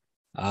सेल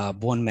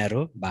बोन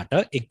म्यारोबाट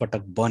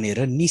एकपटक बनेर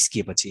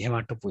निस्किएपछि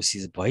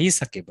हेमाटोपोसिस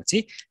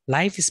भइसकेपछि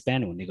लाइफ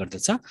स्प्यान हुने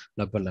गर्दछ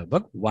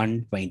लगभग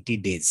 120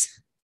 days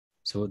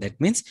so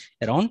that means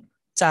around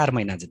 4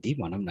 महिना जति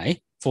भनौं न है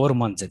 4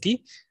 मन्थ जति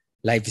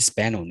लाइफ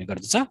स्प्यान हुने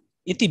गर्दछ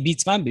यति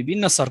बीचमा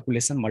विभिन्न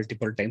सर्कुलेसन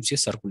मल्टिपल टाइम्स यो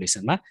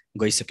सर्कुलेसनमा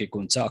गइसकेको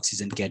हुन्छ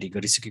अक्सिजन क्यारी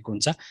गरिसकेको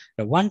हुन्छ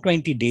र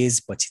 120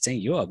 डेज पछि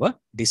चाहिँ यो अब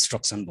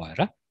डिस्ट्रक्सन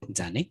भएर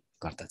जाने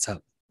गर्दछ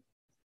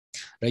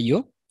र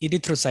यो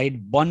इरिथ्रोसाइट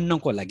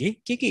बन्नको लागि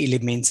के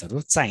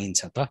एलिमेन्ट्सहरु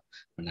चाहिन्छ त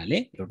भन्नाले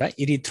एउटा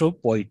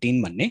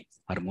इरिथ्रोपोइटिन भन्ने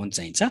हार्मोन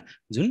चाहिन्छ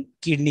जुन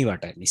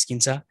किडनीबाट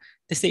निस्किन्छ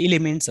त्यस्तै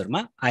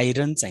एलिमेन्ट्सहरुमा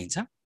आइरन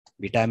चाहिन्छ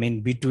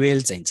भिटामिन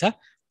B12 चाहिन्छ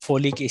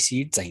फोलिक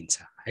एसिड चाहिन्छ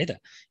है त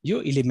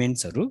यो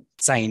एलिमेन्ट्सहरु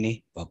चाहिने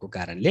भएको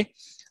कारणले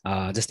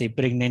जस्तै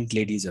प्रेग्नेन्ट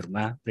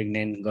लेडिजहरुमा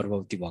प्रेग्नेन्ट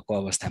गर्भवती भएको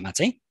अवस्थामा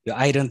चाहिँ यो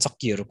आइरन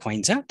चक्कीहरु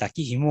खुवाइन्छ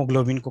ताकि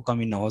हिमोग्लोबिनको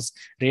कमी नहोस्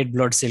रेड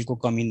ब्लड सेलको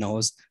कमी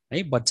नहोस्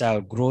है बच्चा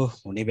ग्रो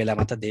हुने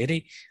बेलामा त धेरै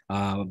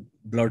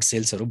ब्लड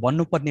सेल्सहरु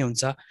बन्नुपर्ने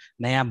हुन्छ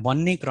नयाँ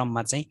बन्ने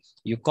क्रममा चाहिँ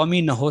यो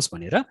कमी नहोस्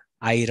भनेर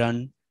आइरन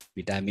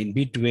भिटामिन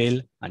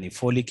B12 अनि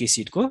फोलिक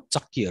एसिडको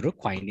चक्कीहरु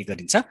खुवाइने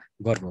गरिन्छ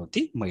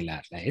गर्भवती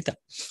महिलाहरुलाई है त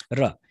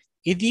र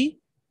यदि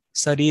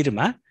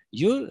शरीरमा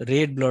यो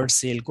रेड ब्लड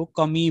सेलको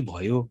कमी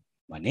भयो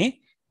भने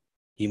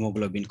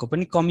हिमोग्लोबिनको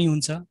पनि कमी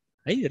हुन्छ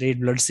है रेड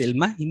ब्लड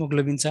सेलमा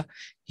हिमोग्लोबिन छ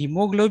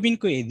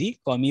हिमोग्लोबिनको यदि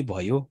कमी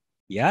भयो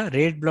या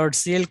रेड ब्लड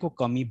सेलको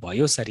कमी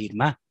भयो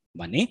शरीरमा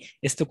भने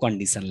यस्तो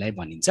कन्डिसनलाई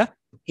भनिन्छ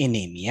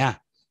एनेमिया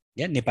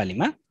या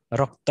नेपालीमा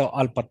रक्त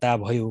अल्पता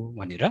भयो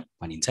भनेर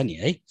भनिन्छ नि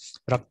है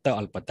रक्त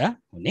अल्पता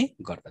हुने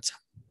गर्दछ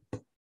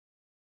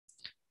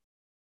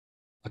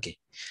ओके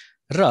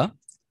र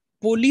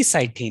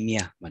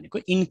पोलिसाइथेमिया भनेको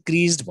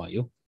इन्क्रिज्ड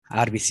भयो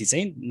आरबीसी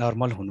चाहिँ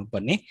नर्मल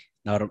हुनुपर्ने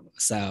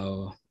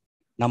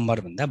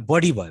नम्बर भन्दा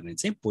बढी भयो भने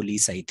चाहिँ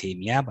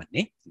पोलिसाइथेमिया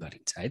भन्ने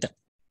गरिन्छ है त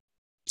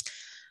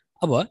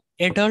अब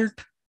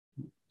एडल्ट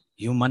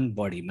ह्युमन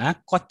बडीमा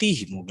कति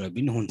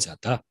हिमोग्लोबिन हुन्छ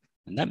त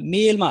भन्दा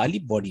मेलमा अलि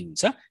बढी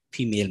हुन्छ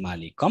फिमेलमा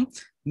अलि कम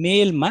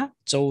मेलमा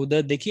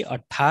 14 देखि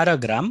 18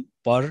 ग्राम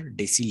पर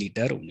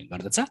डेसिलिटर हुने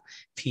गर्दछ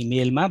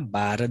फिमेलमा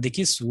 12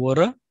 देखि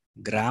 16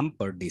 ग्राम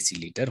पर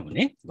डेसिलिटर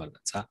हुने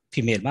गर्दछ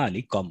फिमेलमा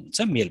अलि कम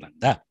हुन्छ मेल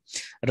भन्दा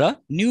र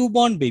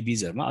न्यूबोर्न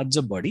बेबीजहरुमा अझ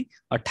बढी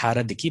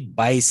 18 देखि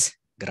 22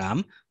 ग्राम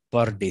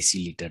पर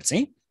डेसिलिटर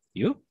चाहिँ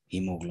यो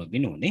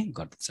हिमोग्लोबिन हुने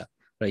गर्दछ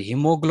र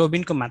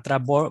हिमोग्लोबिनको मात्रा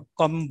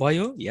कम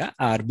भयो या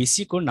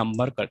आरबीसी को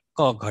नम्बर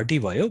घटी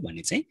भयो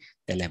भने चाहिँ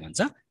त्यसलाई भन्छ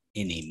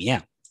एनेमिया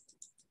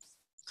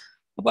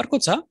अब अर्को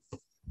छ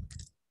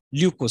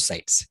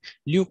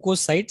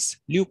ल्युकोसाइट्स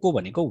ल्युको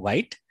भनेको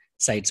व्हाइट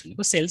साइट्स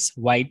भनेको सेल्स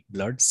व्हाइट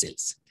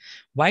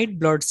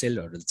ब्लड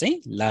सेलहरु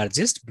चाहिँ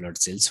लार्जेस्ट ब्लड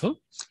सेल्स हो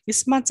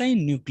यसमा चाहिँ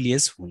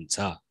न्यूक्लियस हुन्छ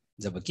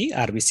जबकि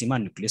आरबीसी मा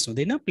न्यूक्लियस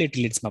हुँदैन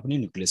प्लेटलेट्समा पनि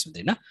न्यूक्लियस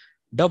हुँदैन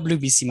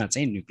डब्ल्युबीसी मा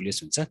चाहिँ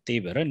न्यूक्लियस हुन्छ त्यही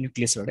भएर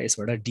न्यूक्लियसबाट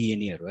यसबाट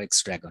डीएनए हरु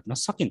एक्सट्र्याक्ट गर्न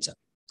सकिन्छ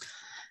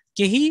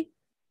केही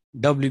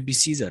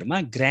डब्ल्युबीसीजहरुमा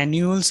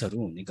ग्रान्युल्सहरु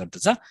हुने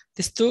गर्दछ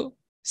त्यस्तो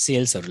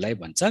सेल्सहरुलाई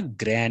भन्छ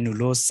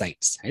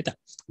ग्रानुलोसाइट्स है त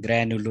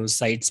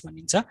ग्रानुलोसाइट्स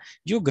भनिन्छ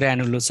यो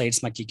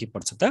ग्रानुलोसाइट्समा के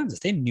पर्छ त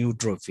जस्तै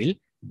न्यूट्रोफिल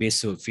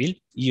बेसोफिल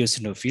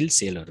इओसिनोफिल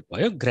सेलहरु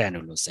भयो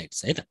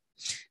ग्रानुलोसाइट्स है त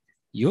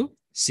यो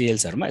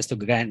सेल्सहरुमा यस्तो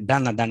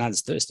दाना दाना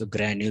जस्तो यस्तो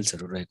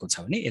ग्रान्युल्सहरु रहेको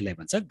छ भने यसलाई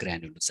भन्छ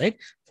ग्रानुलोसाइट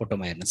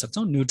फोटोमा हेर्न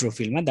सक्छौं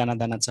न्यूट्रोफिलमा दाना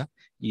दाना छ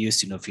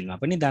इओसिनोफिलमा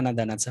पनि दाना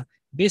दाना छ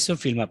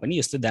बेसोफिलमा पनि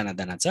यस्तो दाना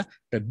दाना छ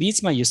र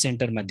बीचमा यो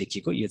सेन्टरमा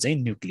देखिएको यो चाहिँ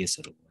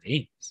न्यूक्लियसहरु हो है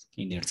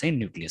यिनीहरु चाहिँ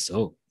न्यूक्लियस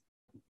हो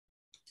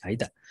है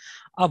त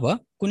अब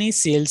कुनै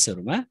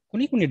सेल्सहरुमा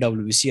कुनै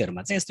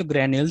डब्ल्युबीसीहरुमा चाहिँ यस्तो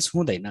ग्रान्युल्स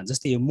हुँदैन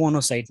जस्तै यो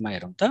मोनोसाइटमा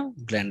हेरौं त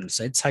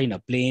ग्रानुलोसाइट छैन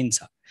प्लेन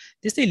छ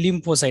त्यस्तै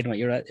लिम्फोसाइटमा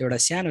एउटा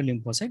सानो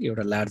लिम्फोसाइट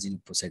एउटा लार्ज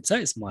लिम्फोसाइट छ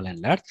स्मल एन्ड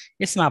लार्ज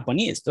यसमा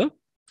पनि यस्तो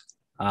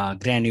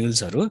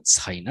ग्रान्युल्सहरु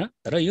छैन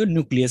तर यो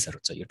न्यूक्लियसहरु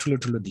छ यो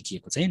ठुलो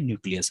देखिएको चाहिँ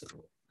न्यूक्लियसहरु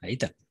हो है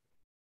त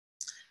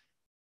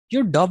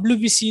यो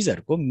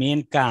डब्ल्युबीसीजहरुको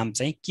मेन काम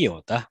चाहिँ के हो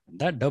त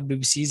भन्दा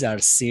डब्ल्युबीसीज are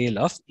sale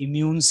of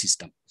immune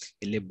system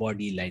यसले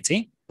बडीलाई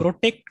चाहिँ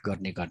प्रोटेक्ट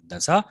गर्ने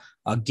गर्दछ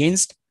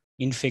against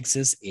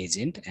infectious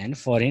agent and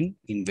foreign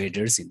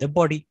इन्भेडर्स in the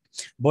body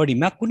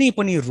बडीमा कुनै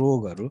पनि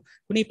रोगहरु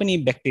कुनै पनि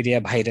ब्याक्टेरिया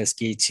भाइरस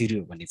के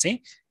छिर्यो भने चाहिँ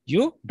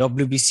यो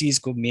डब्ल्युबीसीज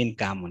को मेन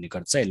काम हुने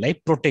गर्छ यसलाई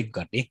प्रोटेक्ट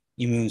गर्ने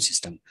इम्युन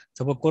सिस्टम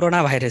जब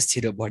कोरोना भाइरस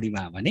छिर्यो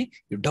बडीमा भने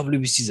यो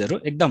डब्ल्युबीसीजहरु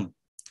एकदम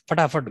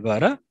फटाफट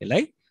गएर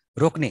यसलाई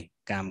रोक्ने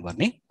काम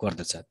गर्ने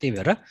गर्दछ त्यही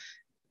भएर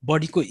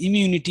बडीको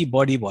इम्युनिटी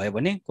बडी भयो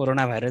भने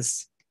कोरोना भाइरस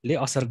ले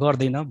असर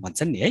गर्दैन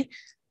भन्छन् नि है।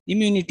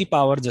 इम्युनिटी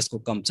पावर जसको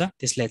कम छ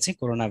त्यसलाई चाहिँ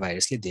कोरोना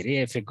भाइरसले धेरै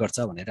एफेक्ट गर्छ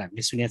भनेर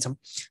हामीले सुनेका छौँ।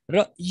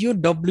 र यो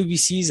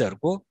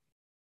डब्ल्युबिसीजहरुको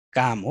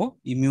काम हो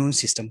इम्युन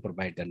सिस्टम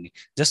प्रोभाइड गर्ने,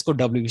 जसको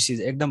डब्ल्युबिसी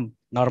एकदम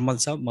नर्मल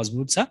छ,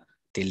 मजबुत छ,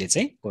 त्यसले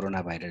चाहिँ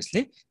कोरोना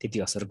भाइरसले त्यति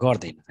असर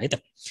गर्दैन है त।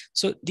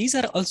 So these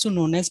are also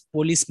known as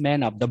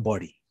पोलिसम्यान of the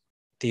body,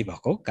 त्यही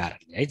भएको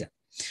कारणले है त।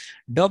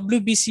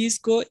 डब्ल्युबिसीज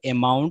को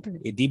एमाउन्ट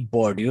यदि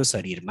बढ्यो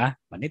शरीरमा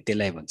भने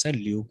त्यसलाई भन्छ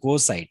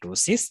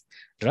ल्युकोसाइटोसिस,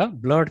 र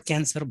ब्लड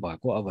क्यान्सर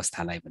भएको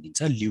अवस्थालाई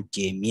भनिन्छ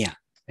ल्युकेमिया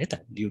है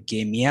त।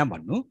 ल्युकेमिया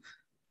भन्नु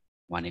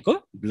भनेको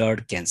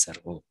ब्लड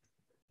क्यान्सर हो।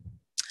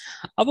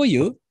 अब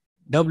यो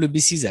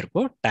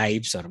डब्ल्युबिसीजहरुको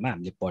टाइप्सहरुमा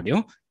हामीले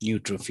पढ्यौं,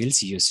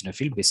 न्युट्रोफिल्स,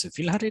 इयोसिनोफिल,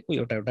 बेसोफिल, हरेकको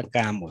एउटा एउटा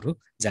कामहरु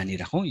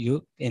जानिराखौं। यो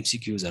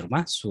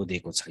एमसीक्यूजहरुमा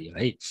सोधेको छ यो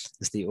है।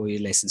 जस्तै ओए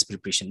लाइसेन्स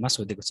प्रिपरेसनमा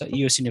सोधेको छ।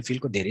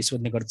 इयोसिनोफिलको धेरै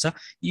सोध्ने गर्छ।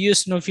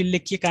 इयोसिनोफिलले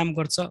के काम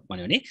गर्छ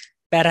भन्यो भने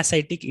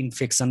प्यारासाइटिक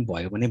इन्फेक्सन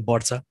भयो भने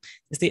बढ्छ।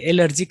 जस्तै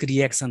एलर्जिक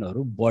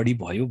रिएक्सनहरु बढी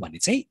भयो भने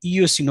चाहिँ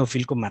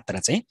इयोसिनोफिलको मात्रा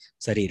चाहिँ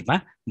शरीरमा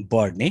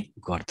बढ्ने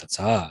गर्दछ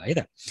है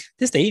त।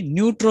 त्यस्तै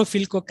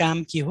न्युट्रोफिलको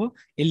काम के हो,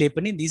 यसले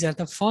पनि these are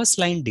the first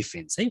line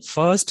defence है,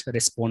 first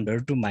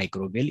responder to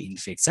microbial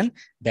infection,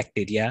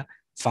 bacteria,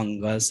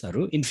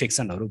 फंगसहरु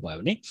इन्फेक्सनहरु भयो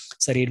भने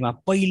शरीरमा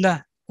पहिला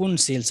कुन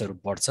सेल्सहरु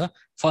बढ्छ,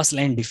 फर्स्ट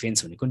लाइन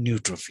डिफेन्स भनेको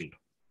न्युट्रोफिल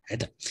है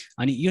त।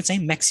 अनि यो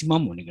चाहिँ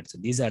म्याक्सिमम हुने गर्छ।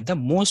 These are the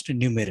most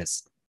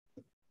numerous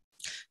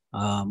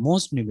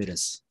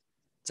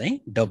चाहिँ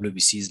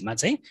डब्ल्युबिसीजमा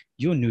चाहिँ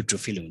यो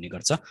न्युट्रोफिल हुने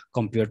गर्छ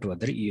compare to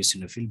other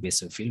इयोसिनोफिल,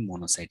 basophil,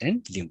 monocyte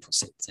and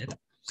lymphocytes है त।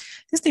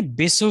 त्यस्तै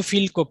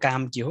बेसोफिलको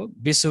काम के हो,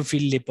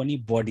 बेसोफिलले पनि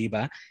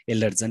बडीमा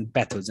एलर्जन,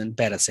 प्याथोजन,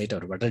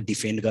 प्यारासाइटहरुबाट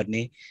डिफेन्ड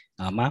गर्ने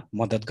मा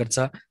मद्दत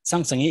गर्छ।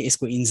 सँगसँगै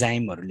यसको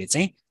इन्जाइमहरुले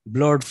चाहिँ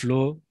ब्लड फ्लो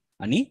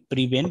अनि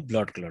प्रिभेन्ट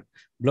ब्लड क्लट,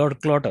 ब्लड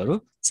क्लटहरु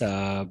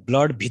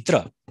ब्लड भित्र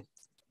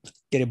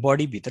के रे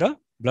बडी भित्र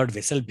ब्लड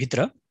भेसल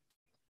भित्र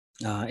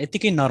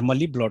यतिकै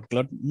नर्मली ब्लड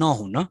क्लट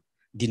नहुन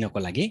दिनको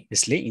लागि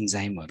यसले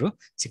इन्जाइमहरु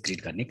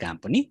सिक्रिट गर्ने काम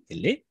पनि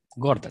यसले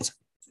गर्दछ।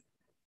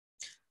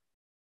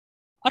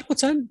 अर्को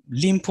छ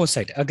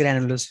लिम्फोसाइट,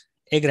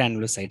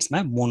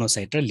 एग्रानुलोसाइट्समा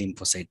मोनोसाइट र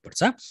लिम्फोसाइट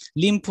पर्छ।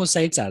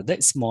 Lymphocytes are the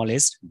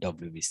smallest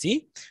डब्ल्युबिसी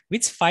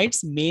which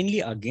fights mainly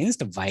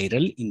against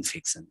viral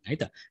infection है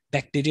त।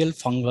 ब्याक्टेरियल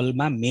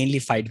फंगलमा मेनली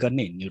फाइट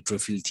गर्ने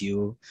न्युट्रोफिल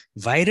थियो,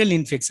 भाइरल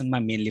इन्फेक्सनमा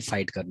मेनली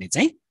फाइट गर्ने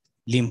चाहिँ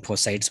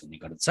लिम्फोसाइट्स हुने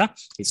गर्छ।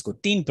 यसको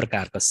 3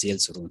 प्रकारका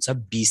सेल्सहरु हुन्छ,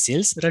 बी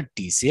सेल्स र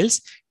टी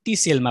सेल्स। टी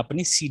सेलमा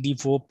पनि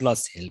CD4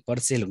 प्लस हेल्पर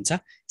सेल हुन्छ,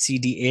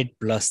 CD8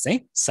 प्लस चाहिँ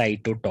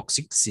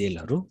साइटोटक्सिक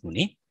सेलहरु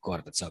हुने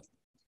गर्दछ।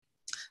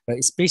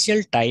 र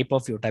स्पेशल टाइप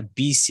अफ एउटा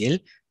बी सेल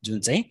जुन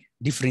चाहिँ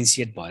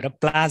डिफरेन्शिएट भएर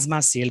प्लाज्मा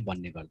सेल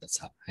बन्ने गर्दछ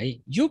है।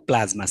 यो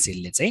प्लाज्मा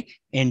सेलले चाहिँ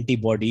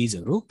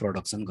एन्टिबडीजहरु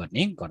प्रोडक्सन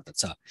गर्ने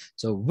गर्दछ।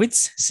 So which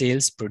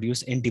sales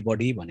produce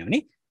antibody भन्यो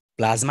भने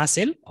plasma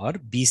sale or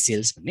be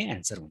sales भन्ने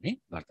एन्सर हुने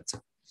गर्दछ।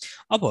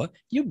 अब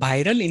यो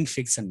भाइरल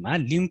इन्फेक्सनमा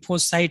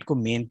लिम्फोसाइटको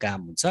मेन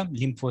काम हुन्छ।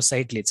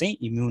 लिम्फोसाइटले चाहिँ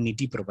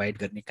इम्युनिटी प्रोभाइड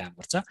गर्ने काम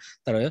गर्छ।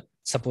 तर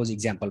सपोज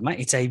इक्जाम्पलमा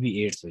एचआईभी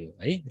एड्स भयो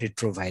है,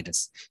 रेट्रोभाइरस,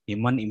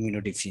 ह्युमन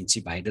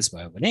इम्युनोडेफिसियन्सी भाइरस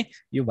भयो भने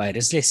यो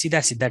भाइरसले सीधा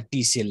सीधा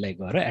टी सेललाई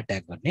गएर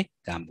एट्याक गर्ने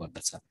काम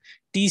गर्दछ।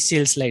 टी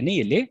सेल्सलाई नै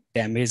यसले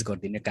ड्यामेज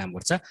गरिदिने काम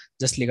गर्छ,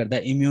 जसले गर्दा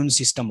इम्युन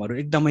सिस्टमहरु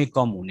एकदमै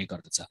कम हुने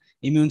गर्दछ।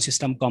 इम्युन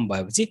सिस्टम कम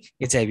भएपछि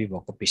एचआईभी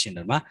भएको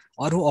पेशेन्टहरुमा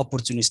अरु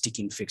अपर्चुनिस्टिक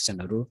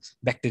इन्फेक्सनहरु,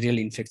 ब्याक्टेरियल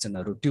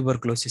इन्फेक्सनहरु,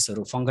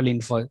 ट्युबरक्लोसिसहरु, फंगल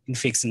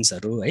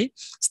इन्फेक्सन्सहरु है,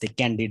 जस्तै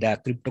क्यान्डिडा,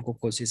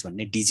 क्रिप्टोकोकोसिस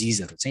भन्ने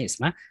डिजिजहरु चाहिँ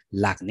यसमा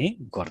लाग्ने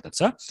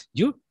गर्दछ।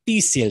 यो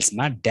टी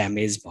सेल्समा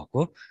ड्यामेज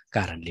भएको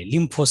कारणले,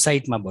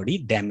 लिम्फोसाइटमा बढी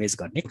ड्यामेज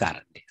गर्ने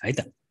कारणले है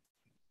त।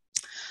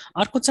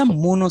 अर्को छ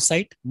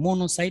मोनोसाइट।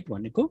 मोनोसाइट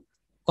भनेको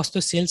कस्तो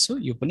सेल्स हो,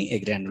 यो पनि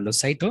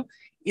एग्रानुलोसाइट हो।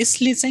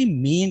 यसले चाहिँ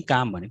मेन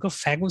काम भनेको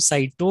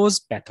फागोसाइटोज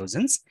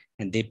प्याथोजेन्स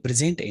and they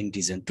present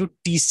antigen to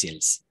T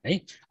cells है।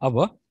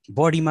 अब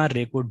बडीमा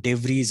रहेको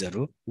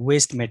डेब्रिजहरु,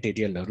 वेस्ट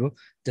मेटेरियलहरु,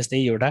 जस्तै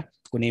एउटा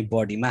कुनै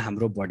बडीमा,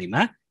 हाम्रो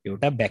बडीमा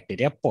एउटा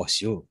ब्याक्टेरिया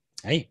पस्यो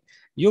है,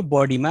 यो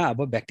बडीमा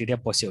अब ब्याक्टेरिया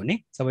पस्यो भने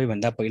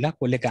सबैभन्दा पहिला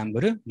कसले काम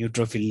गर्यो,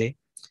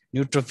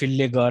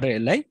 न्युट्रोफिलले गएर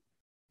यसलाई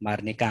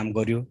मार्ने काम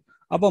गर्यो।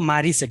 अब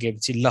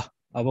मारिसकेपछि ल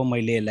अब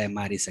मैले यसलाई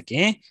मारिसके,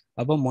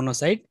 अब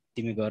मोनोसाइट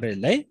तिमी गएर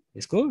यसलाई,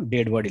 यसको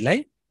डेड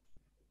बडीलाई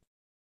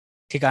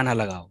ठिकाना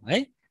लगाऊ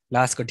है,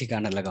 लासको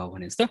ठिकाना लगाऊ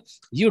भने जस्तो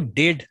यो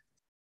डेड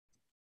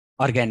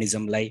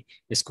अर्गानिजमलाई,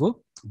 यसको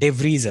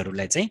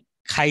डेब्रिजहरुलाई चाहिँ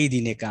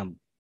खाइदिने काम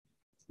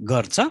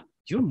गर्छ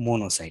यो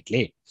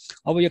मोनोसाइटले।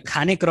 अब यो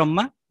खाने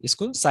क्रममा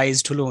यसको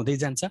साइज ठुलो हुँदै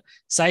जान्छ।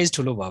 साइज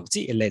ठुलो भएपछि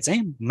यसलाई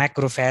चाहिँ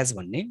म्याक्रोफेज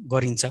भन्ने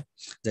गरिन्छ,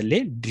 जसले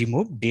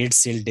रिमुभ डेड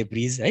सेल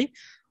डेब्रिज है।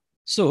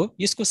 सो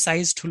यसको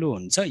साइज ठुलो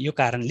हुन्छ, यो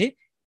कारणले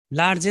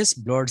लार्जेस्ट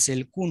ब्लड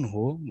सेल कुन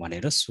हो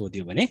भनेर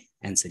सोध्यो भने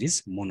एन्सर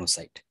इज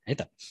मोनोसाइट है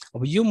त।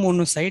 अब यो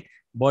मोनोसाइट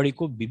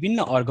बडीको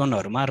विभिन्न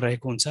अर्गनहरुमा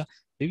रहेको हुन्छ।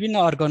 विभिन्न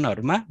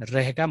अर्गनहरुमा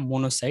रहेका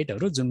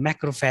मोनोसाइटहरु जुन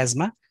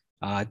म्याक्रोफेजमा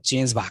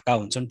चेन्ज भएका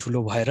हुन्छन्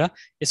ठुलो भएर,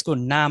 यसको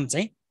नाम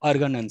चाहिँ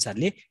अर्गन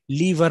अनुसारले,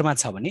 लिभरमा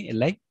छ भने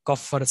यसलाई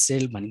कफर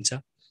सेल भनिन्छ,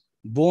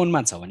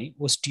 बोनमा छ भने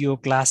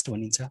ओस्टियोक्लास्ट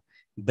भनिन्छ,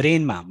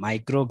 ब्रेनमा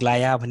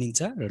माइक्रोग्लाया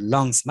भनिन्छ र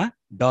लङ्समा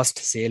डस्ट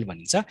सेल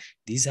भनिन्छ।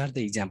 These are the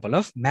example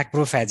of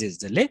म्याक्रोफेजेस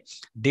जसले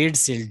डेड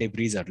सेल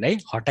डेब्रिजहरूलाई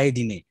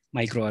हटाइदिने,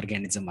 माइक्रो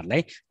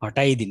अर्गानिजमहरूलाई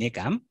हटाइदिने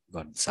काम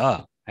गर्छ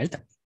है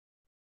त।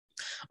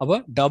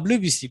 अब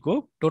डब्ल्युबिसी को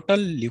टोटल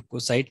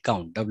ल्युकोसाइट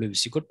काउन्ट,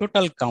 डब्ल्युबिसी को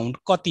टोटल काउन्ट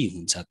कति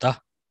हुन्छ त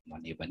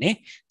भने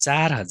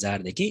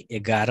 4000 देखि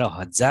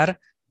 11000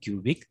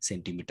 क्युबिक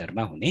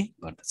सेन्टिमिटरमा हुने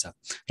गर्दछ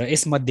र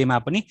यस मध्येमा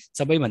पनि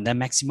सबैभन्दा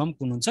म्याक्सिमम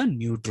कुन हुन्छ,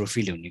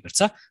 न्युट्रोफिल हुने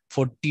गर्छ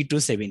 40 to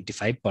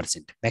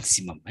 75%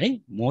 म्याक्सिमम है,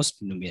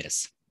 मोस्ट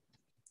न्युमेरस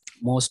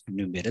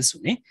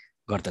हुने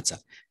गर्दछ।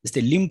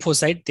 जस्तै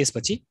लिम्फोसाइट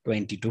त्यसपछि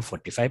 20 to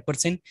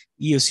 45%,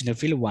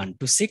 इयोसिनोफिल 1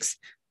 to 6,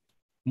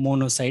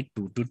 monocyte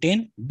 2 to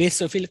 10,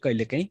 basophil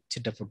कहिलेकाहीँ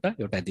छिट्टाफुट्टा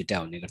एउटा दुईटा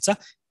हुने गर्छ।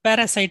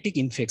 प्यारासाइटिक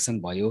इन्फेक्सन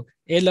भयो,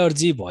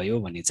 एलर्जी भयो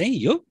भने चाहिँ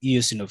यो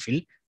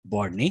इयोसिनोफिल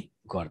बढ्ने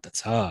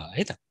गर्दछ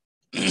है त।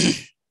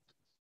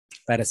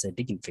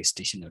 प्यारासाइटिक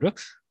इन्फेस्टेसनहरू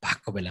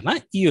भएको बेलामा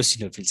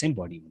इयोसिनोफिल चाहिँ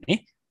बढी हुने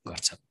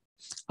गर्छ।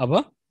 अब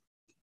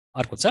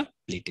अर्को छ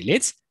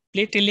platelets.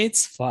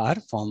 Platelets are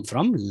form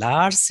from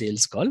large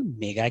cells call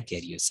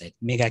मेगाक्यारियोसाइट।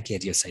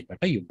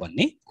 मेगाक्यारियोसाइटबाट यो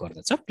बन्ने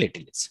गर्दछ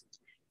प्लेटेलेट्स।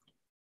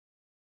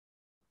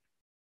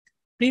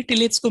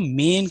 प्लेटेलेट्सको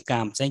मेन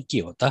काम चाहिँ के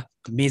हो त,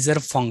 मेजर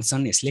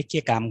फङ्सन यसले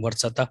के काम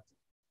गर्छ त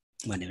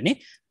भन्यो भने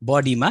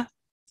बडीमा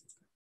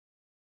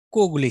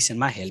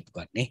कोगुलेसनमा हेल्प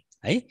गर्ने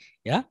है,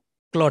 या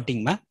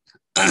क्लटिङमा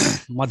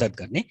मद्दत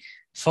गर्ने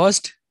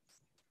फर्स्ट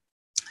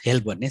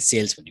हेल्प गर्ने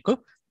सेल्स भनेको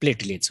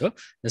प्लेटेलेट्स हो।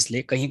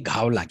 जसले कहीँ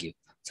घाउ लाग्यो,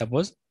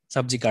 सपोज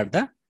सब्जी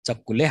काट्दा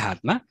चक्कुले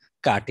हातमा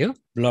काट्यो,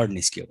 ब्लड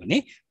निस्क्यो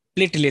भने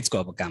प्लेटेलेट्सको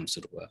अब काम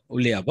सुरु भयो।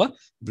 उसले अब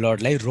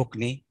ब्लडलाई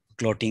रोक्ने,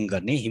 क्लोटिङ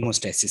गर्ने,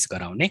 हिमोस्टेसिस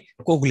गराउने,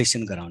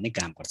 कोगुलेसन गराउने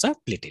काम गर्छ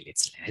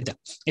प्लेटेलेट्सले है त।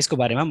 यसको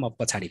बारेमा म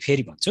पछाडि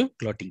फेरि भन्छु,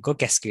 क्लोटिङको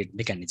क्यास्केड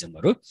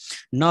मेकानिजमहरू।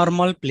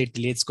 नर्मल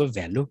प्लेटेलेट्सको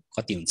भ्यालु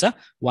कति हुन्छ,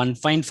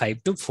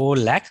 1.5 to 4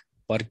 lakh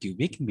per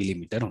cubic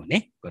millimetre हुने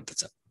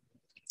गर्दछ।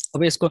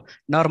 अब यसको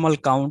नर्मल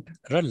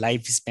काउन्ट र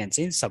लाइफ स्प्यान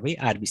चाहिँ सबै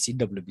आरबिसी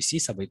डब्ल्युबिसी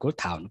सबैको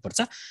थाहा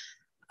हुनुपर्छ।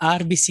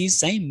 आरबिसी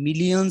चाहिँ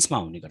मिलियन्समा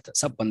हुने गर्छ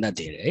सबभन्दा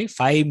धेरै है,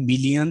 5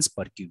 मिलियन्स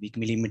पर क्युबिक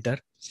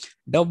मिलिमिटर।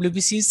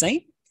 डब्ल्युबिसी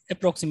चाहिँ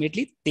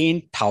एप्रोक्सिमेटली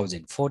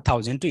 10,000,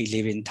 4,000 to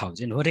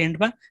 11,000 हो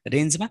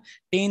रेन्जमा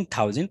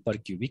 10,000 पर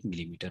क्युबिक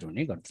मिलिमिटर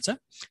हुने गर्दछ।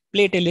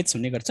 प्लेटेलेट्स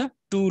हुने गर्छ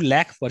 2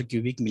 लाख पर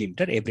क्युबिक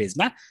मिलिमिटर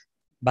एभरेजमा,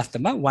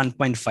 वास्तवमा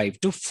 1.5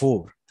 to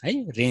 4 है,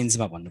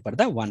 रेन्जमा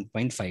भन्नुपर्दा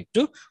 1.5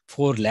 to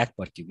 4 lakh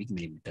per cubic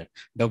millimetre.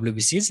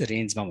 डब्ल्युबिसीज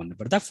रेन्जमा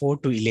भन्नुपर्दा 4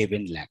 to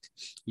 11 लाख,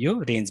 यो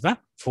रेन्जमा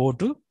 4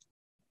 to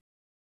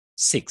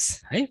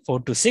 6 है, 4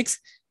 to 6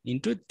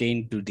 into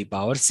 10 to the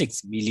power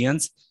 6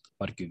 millions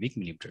per cubic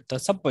millimetre. त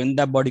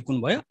सबभन्दा बढी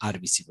कुन भयो,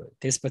 आरबिसी भयो,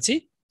 त्यसपछि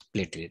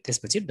प्लेटलेट,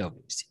 त्यसपछि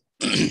डब्ल्युबिसी।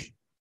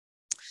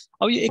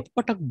 अब यो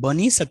एकपटक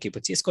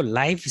बनिसकेपछि यसको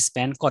लाइफ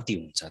स्प्यान कति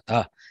हुन्छ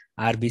त?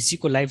 आरबिसी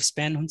को लाइफ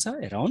स्प्यान हुन्छ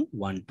अराउन्ड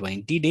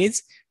 120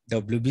 डेज,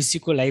 डब्ल्युबिसी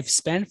को लाइफ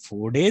स्प्यान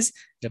 4 डेज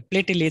र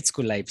प्लेटेलेट्स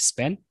को लाइफ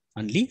स्प्यान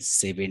ओन्ली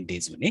 7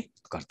 डेज हुने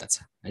गर्दछ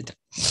है त।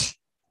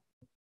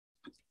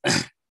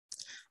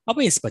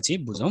 अब यसपछि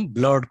बुझौँ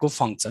ब्लडको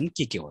फङ्सन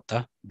के हो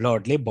त,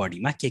 ब्लडले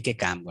बडीमा के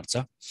काम गर्छ।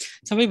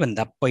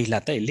 सबैभन्दा पहिला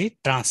त यसले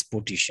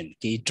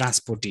केही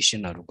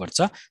ट्रान्सपोर्टेसनहरू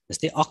गर्छ,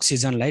 जस्तै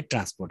अक्सिजनलाई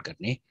ट्रान्सपोर्ट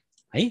गर्ने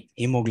है।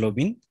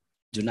 हिमोग्लोबिन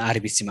जुन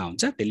आरबिसीमा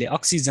हुन्छ त्यसले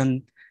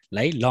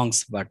अक्सिजनलाई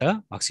लङ्सबाट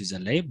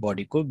अक्सिजनलाई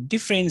बडीको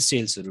डिफ्रेन्ट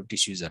सेल्सहरू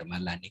टिस्युजहरूमा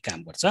लाने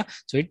काम गर्छ।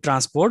 So it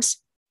ट्रान्सपोर्ट्स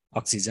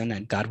oxygen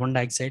and carbon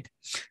dioxide.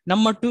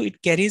 Number 2 it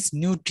क्यारिज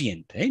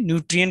nutrient है,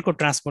 न्युट्रिएन्टको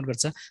ट्रान्सपोर्ट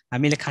गर्छ।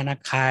 हामीले खाना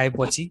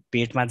खाएपछि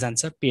पेटमा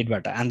जान्छ,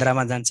 पेटबाट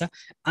आन्द्रामा जान्छ,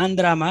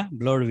 आन्द्रामा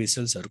ब्लड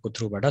भेसल्सहरूको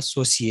थ्रुबाट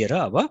सोसिएर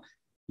अब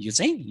यो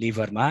चाहिँ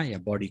लिभरमा या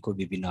बडीको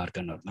विभिन्न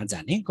अर्गनहरूमा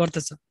जाने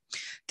गर्दछ।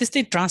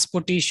 त्यस्तै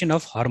ट्रान्सपोर्टेसन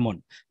अफ हर्मोन,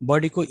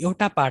 बडीको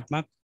एउटा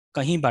पार्टमा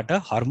कहीँबाट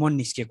हर्मोन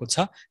निस्केको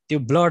छ, त्यो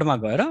ब्लडमा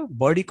गएर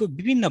बडीको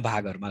विभिन्न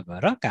भागहरूमा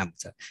गएर काम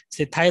गर्छ।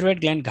 जस्तै थाइरोइड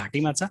ग्ल्यान्ड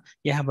घाँटीमा छ,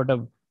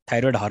 यहाँबाट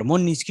थाइरोइड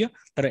हर्मोन निस्क्यो,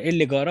 तर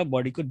यसले गएर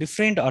बडीको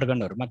डिफ्रेन्ट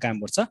अर्गनहरूमा काम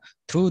गर्छ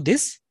थ्रु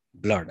दिस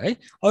ब्लड है।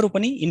 अरू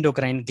पनि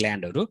इन्डोक्राइन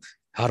ग्ल्यान्डहरू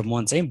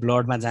हर्मोन चाहिँ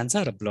ब्लडमा जान्छ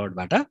र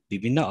ब्लडबाट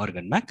विभिन्न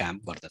अर्गनमा काम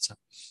गर्दछ।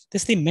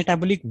 त्यस्तै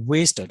मेटाबोलिक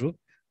वेस्टहरू,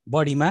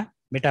 बडीमा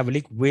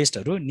मेटाबोलिक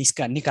वेस्टहरू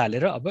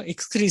निकालेर अब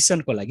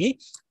एक्सक्रिसनको लागि,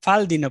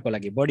 फालिदिनको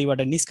लागि,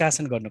 बडीबाट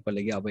निष्कासन गर्नको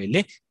लागि अब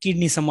यसले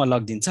किडनीसम्म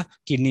लगिदिन्छ।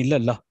 किडनीले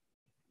ल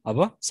अब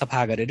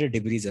सफा गरेर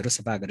डेब्रिजहरू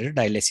सफा गरेर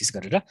डायलाइसिस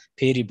गरेर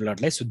फेरि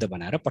ब्लडलाई शुद्ध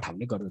बनाएर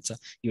पठाउने गर्दछ।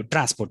 यो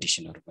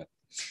ट्रान्सपोर्टेसनहरू भयो।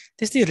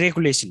 त्यस्तै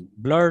रेगुलेसन,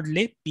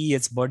 ब्लडले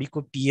पिएच,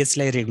 बडीको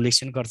पिएचलाई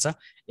रेगुलेसन गर्छ।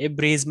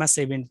 एभरेजमा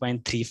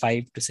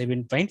 7.35 to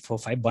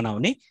 7.45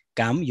 बनाउने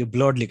काम यो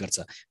ब्लडले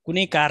गर्छ।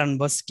 कुनै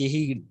कारणवश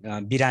केही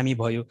बिरामी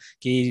भयो,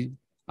 केही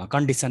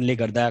कन्डिसनले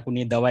गर्दा,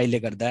 कुनै दबाईले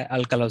गर्दा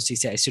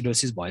अल्कालोसिस या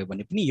एसिडोसिस भयो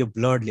भने पनि यो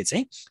ब्लडले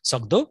चाहिँ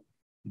सक्दो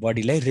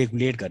बडीलाई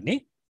रेगुलेट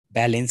गर्ने,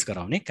 ब्यालेन्स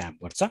गराउने काम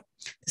गर्छ।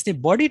 त्यस्तै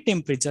बडी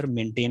टेम्परेचर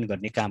मेन्टेन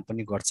गर्ने काम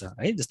पनि गर्छ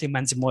है। जस्तै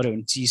मान्छे मर्यो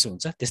भने चिसो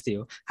हुन्छ, त्यस्तै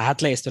हो।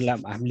 हातलाई यस्तो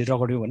हामीले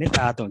रगड्यो भने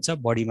तातो हुन्छ,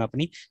 बडीमा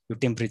पनि यो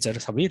टेम्परेचर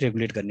सबै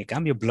रेगुलेट गर्ने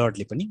काम यो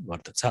ब्लडले पनि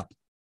गर्दछ।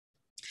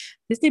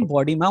 त्यस्तै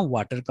बडीमा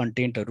वाटर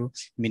कन्टेन्टहरु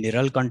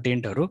मिनरल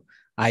कन्टेन्टहरु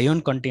आयोन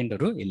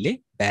कन्टेन्टहरु यसले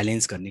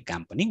ब्यालेन्स गर्ने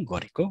काम पनि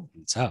गरेको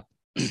हुन्छ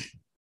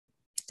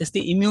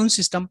त्यस्तै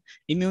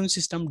इम्युन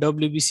सिस्टम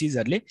डब्ल्युबीसीज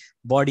हरुले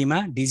बडीमा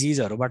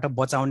डिजिजहरुबाट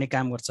बचाउने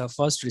काम गर्छ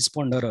फर्स्ट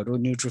रिस्पोन्डरहरु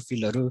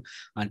न्यूट्रोफिलहरु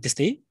अनि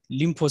त्यस्तै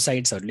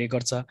लिम्फोसाइट्सहरुले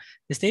गर्छ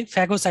त्यस्तै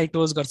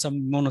फागोसाइटोज गर्छ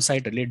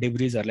मोनोसाइटहरुले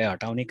डेब्रिजहरुलाई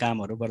हटाउने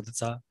कामहरु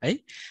गर्दछ है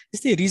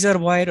त्यस्तै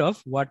रिजर्भोयर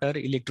अफ वाटर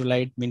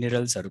इलेक्ट्रोलाइट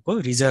मिनरल्सहरुको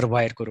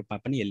रिजर्भोयरको रूपमा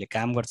पनि यसले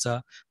काम गर्छ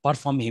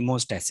परफर्म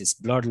हिमोस्टासिस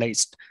ब्लडलाई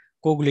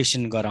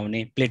कोगुलेसन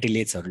गराउने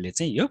प्लेटेलेट्सहरुले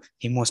चाहिँ यो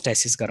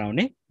हिमोस्टासिस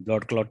गराउने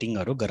ब्लड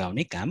क्लटिङहरु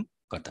गराउने काम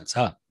गर्दछ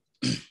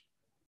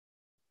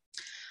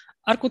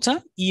अर्को छ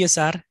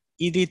ESR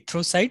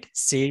इरिथ्रोसाइट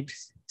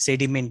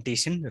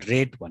सेडिमेन्टेसन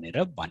रेट भनेर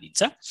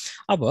भनिन्छ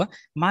अब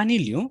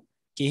मानिलियौ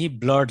केही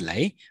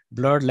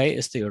ब्लडलाई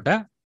यस्तो एउटा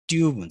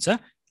ट्युब हुन्छ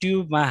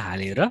ट्युबमा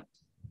हालेर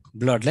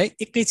ब्लडलाई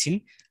एकैछिन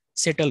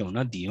सेटल हुन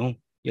दियौ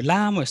यो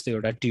लामो यस्तो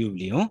एउटा ट्युब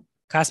लियौ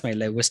खासमा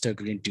यसलाई वेस्टर्न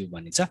ग्रीन ट्युब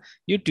भनिन्छ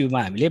यो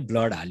ट्युबमा हामीले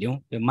ब्लड हाल्यौ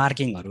यो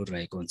मार्किङहरु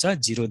रहेको हुन्छ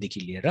 0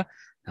 देखि लिएर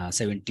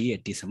 70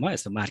 80 सम्म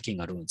यस्तो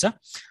मार्किङहरु हुन्छ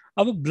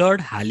अब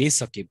ब्लड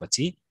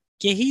हालिसकेपछि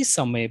केही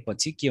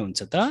समयपछि के हुन्छ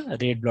त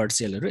रेड ब्लड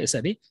सेलहरु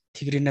यसरी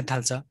थिग्रिन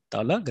थाल्छ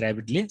तल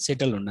ग्राभिटीले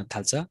सेटल हुन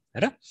थाल्छ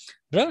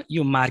र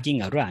यो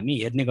मार्किङहरु हामी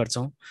हेर्ने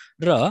गर्छौं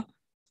र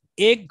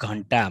 1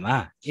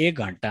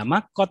 घण्टामा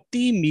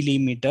कति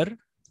मिलिमिटर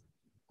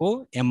को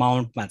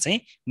एमाउन्टमा चाहिँ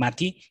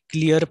माथि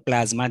क्लियर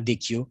प्लाज्मा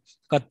देखियो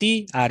कति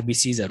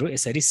आरबीसीजहरु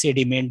यसरी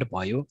सेडिमेन्ट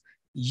भयो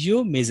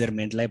यो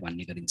मेजरमेन्टलाई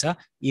भन्ने गरिन्छ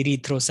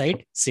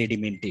इरिथ्रोसाइट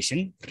सेडिमेन्टेसन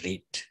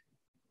रेट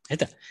है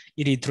त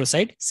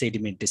इरिथ्रोसाइट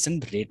सेडिमेन्टेसन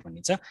रेट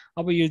भनिन्छ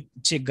अब यो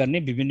चेक गर्ने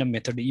विभिन्न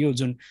मेथड यो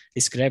जुन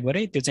डिस्क्राइब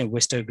गरे त्यो चाहिँ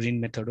वेस्टर्न ग्रीन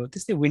मेथड हो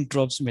त्यस्तै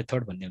विन्ट्रोप्स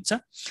मेथड भन्ने हुन्छ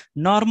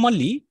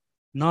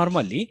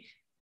नर्मली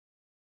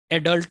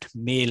एडल्ट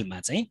मेलमा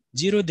चाहिँ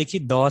 0 देखि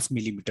 10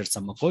 मिलिमिटर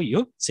सम्मको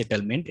यो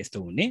सेटलमेन्ट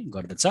यस्तो हुने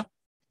गर्दछ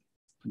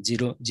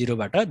 0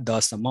 बाट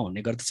 10 सम्म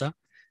हुने गर्दछ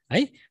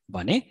है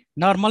भने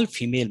नर्मल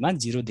फिमेलमा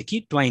 0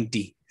 देखि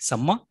 20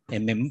 सम्म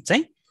एमएम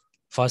चाहिँ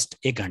फर्स्ट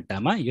 1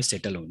 घण्टामा यो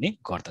सेटल हुने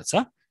गर्दछ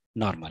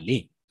नर्मली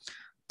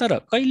तर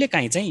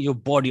कहिलेकाहीँ चाहिँ यो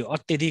बढ्यो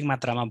अत्यधिक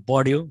मात्रामा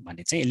बढ्यो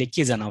भने चाहिँ यसले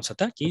के जनाउँछ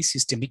त केही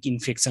सिस्टेमिक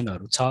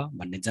इन्फेक्सनहरु छ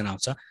भन्ने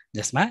जनाउँछ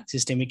जसमा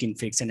systemic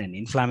infection and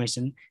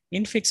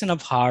इन्फ्लेमेसन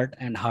of heart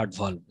and heart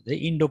valve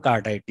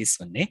इन्डोकार्डाइटिस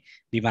भन्ने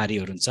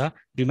बिमारीहरु हुन्छ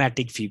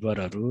रिउमेटिक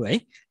फिभरहरु है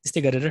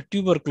त्यस्तै गरेर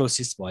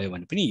ट्युबरक्लोसिस भयो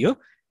भने पनि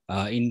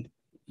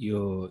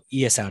यो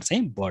ESR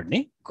चाहिँ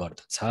बढ्ने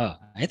गर्दछ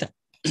है त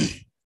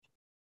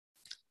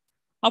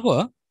अब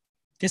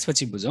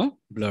त्यसपछि बुझौं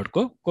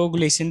ब्लडको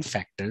कोगुलेसन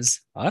फ्याक्टर्स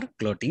अर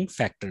क्लोटिङ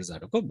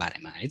फ्याक्टर्सहरुको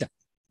बारेमा है त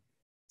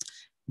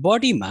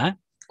बडीमा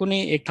कुनै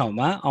एक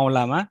ठाउँमा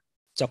औलामा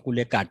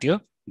चक्कुले काट्यो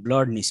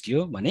ब्लड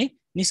निस्कियो भने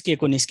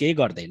निस्केकै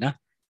गर्दैन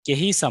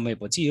केही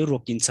समयपछि यो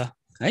रोकिन्छ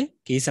है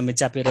केही समय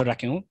चापेर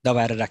राख्यौं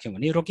दबाएर राख्यौं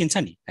भने रोकिन्छ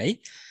नि है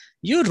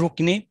यो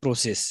रोक्ने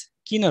प्रोसेस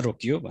किन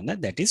रोकियो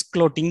भन्दा दैट इज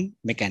क्लोटिङ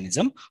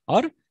मेकानिजम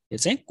अर यो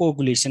चाहिँ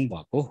कोगुलेसन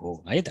भएको हो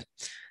है त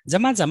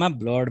जम्मा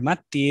ब्लडमा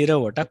 13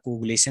 वटा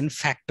कोगुलेसन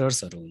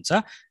फ्याक्टर्सहरु हुन्छ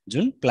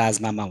जुन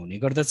प्लाज्मामा हुने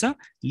गर्दछ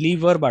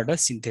लिभरबाट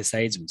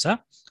सिन्थेसाइज हुन्छ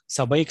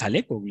सबै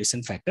खाले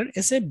कोगुलेसन फ्याक्टर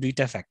यसै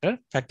दुईटा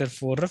फ्याक्टर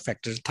 4 र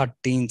फ्याक्टर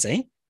 13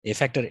 चाहिँ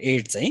फ्याक्टर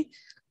 8 चाहिँ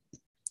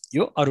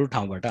यो अरु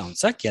ठाउँबाट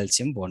आउँछ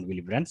क्याल्सियम बोन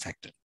विलिब्रान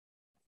फ्याक्टर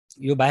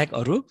यो बाहेक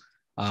अरु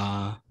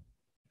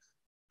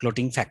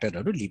क्लोटिङ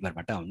फ्याक्टरहरु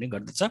लिभरबाट आउने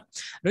गर्दछ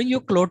र यो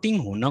क्लोटिङ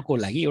हुनको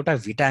लागि एउटा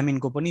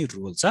भिटामिनको पनि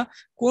रोल छ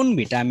कुन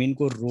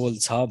भिटामिनको रोल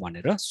छ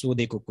भनेर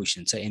सोधेको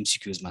क्वेशन छ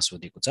एमसीक्यूज मा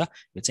सोधेको छ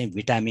यो चाहिँ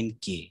भिटामिन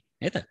के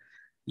है त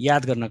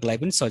याद गर्नको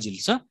लागि पनि सजिलो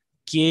छ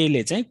के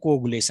ले चाहिँ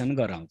कोगुलेसन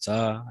गराउँछ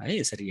है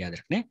यसरी याद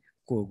राख्ने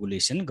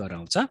कोगुलेसन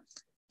गराउँछ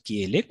के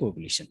ले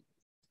कोगुलेसन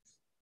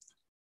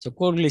सो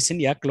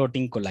कोगुलेसन या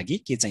क्लोटिङको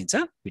लागि के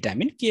चाहिन्छ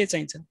भिटामिन के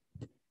चाहिन्छ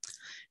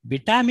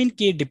भिटामिन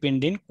के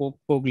डिपेन्डेन्ट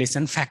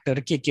कोगुलेसन फ्याक्टर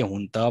के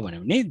हुन् त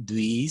भने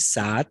 2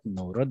 7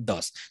 9 र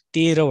 10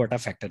 13 वटा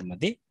फ्याक्टर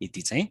मध्ये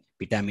यति चाहिँ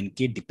भिटामिन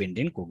के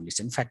डिपेन्डेन्ट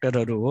कोगुलेसन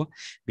फ्याक्टरहरु हो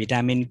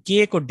भिटामिन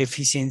के को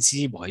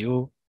डेफिसिएन्सी भयो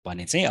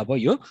भने चाहिँ अब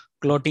यो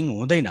क्लोटिङ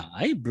हुँदैन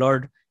है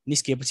ब्लड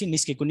निस्केपछि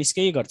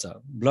निस्कै गर्छ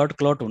ब्लड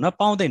क्लट हुन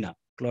पाउँदैन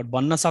क्लट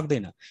बन्न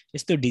सक्दैन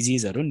यस्तो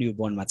डिजिजहरु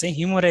न्यूबोर्नमा चाहिँ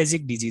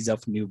हेमोरेजिक डिजिज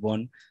अफ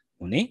न्यूबोर्न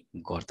हुने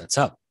गर्दछ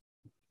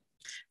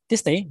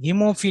त्यस्तै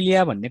हिमोफिलिया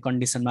भन्ने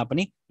कन्डिसनमा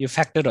पनि यो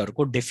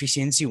फ्याक्टरहरुको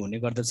डेफिसिएन्सी हुने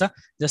गर्दछ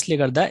जसले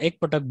गर्दा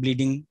एकपटक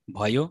ब्लिडिङ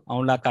भयो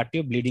औंला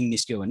काट्यो ब्लिडिङ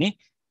निस्क्यो भने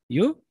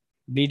यो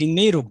ब्लिडिङ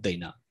नै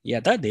रुक्दैन या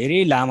त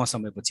धेरै लामो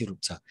समयपछि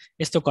रुक्छ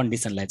यस्तो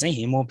कन्डिसनलाई चाहिँ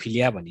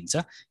हिमोफिलिया भनिन्छ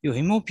यो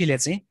हिमोफिलिया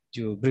चाहिँ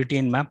जो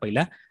ब्रिटेनमा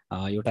पहिला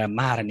एउटा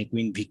महारानी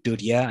क्वीन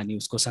भिक्टोरिया अनि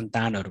उसको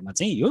सन्तानहरुमा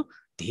चाहिँ यो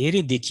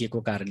धेरै देखिएको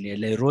कारणले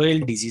यसलाई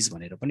रोयल डिजिज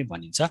भनेर पनि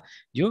भनिन्छ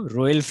यो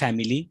रोयल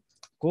फ्यामिली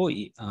को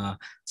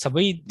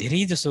सबै धेरै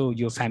जसो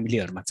यो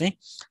फ्यामिलीहरुमा चाहिँ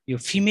यो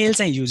फिमेल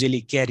चाहिँ युजुअली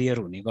क्यारियर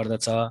हुने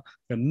गर्दछ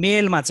र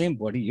मेलमा चाहिँ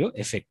बढी यो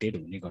एफेक्टेड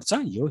हुने गर्छ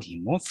यो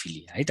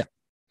हिमोफिलिया है त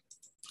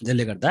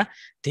जसले गर्दा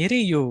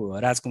धेरै यो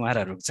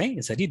राजकुमारहरु चाहिँ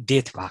यसरी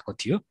डेथ भएको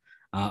थियो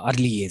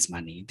अर्ली एजमा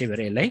नै, त्यही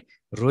भएर यसलाई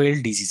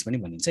रोयल डिजिज पनि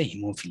भनिन्छ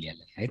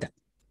हिमोफिलियालाई है त।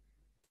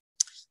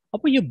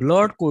 अब यो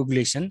ब्लड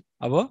कोगुलेसन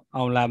अब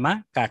औँलामा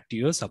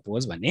काटियो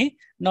सपोज भने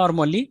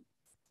नर्मली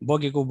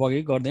बगेको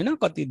गर्दैन,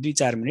 कति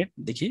 2-4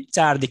 मिनटदेखि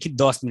 4 देखि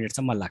 10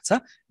 मिनटसम्म लाग्छ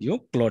यो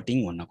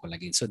क्लोटिङ हुनको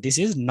लागि। So this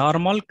is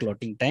normal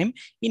क्लोटिङ time,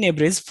 in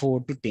average 4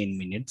 to 10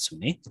 minutes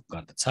हुने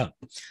गर्दछ।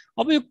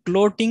 अब यो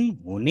क्लोटिङ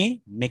हुने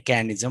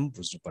मेकानिजम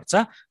बुझ्नुपर्छ।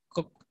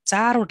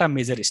 4वटा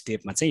मेजर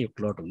स्टेपमा चाहिँ यो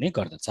क्लोट हुने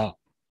गर्दछ।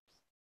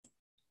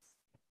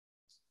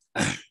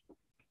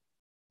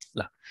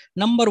 ल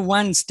नम्बर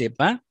 1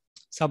 स्टेपमा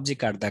सब्जी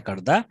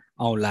काट्दा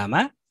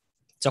औँलामा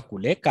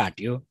चक्कुले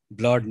काट्यो,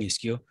 ब्लड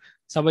निस्क्यो।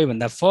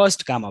 सबैभन्दा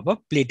फर्स्ट काम अब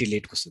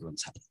प्लेटिलेटको सुरु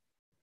हुन्छ।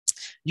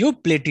 यो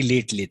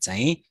प्लेटिलेटले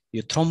चाहिँ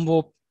यो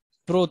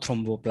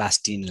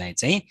प्रोथ्रोम्बोप्लास्टिनलाई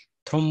चाहिँ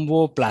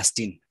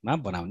थ्रोम्बोप्लास्टिनमा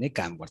बनाउने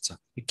काम गर्छ।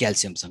 यो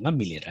क्याल्सियमसँग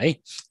मिलेर है,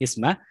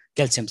 यसमा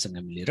क्याल्सियमसँग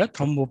मिलेर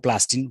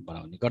थ्रोम्बोप्लास्टिन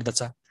बनाउने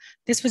गर्दछ।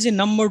 त्यसपछि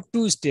नम्बर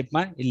 2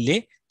 स्टेपमा यसले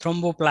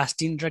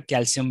थ्रोम्बोप्लास्टिन र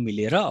क्याल्सियम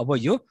मिलेर अब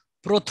यो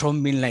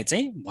प्रोथ्रोम्बिनलाई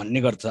चाहिँ भन्ने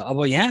गर्छ।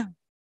 अब यहाँ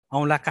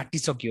औँला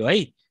काटिसक्यो है,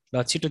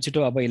 ल छिटो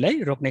छिटो अब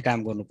यसलाई रोक्ने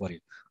काम गर्नु पर्यो।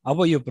 अब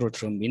यो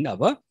प्रोथ्रोम्बिन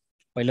अब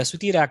पहिला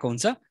सुतिरहेको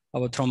हुन्छ,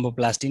 अब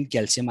थ्रोम्बोप्लास्टिन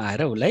क्याल्सियम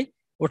आएर उसलाई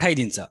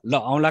उठाइदिन्छ। ल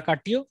औँला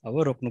काटियो, अब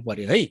रोक्नु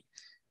पर्यो है।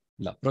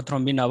 ल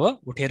प्रोथ्रोम्बिन अब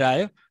उठेर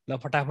आयो, ल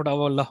फटाफट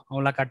अब ल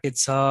औँला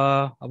काटेछ,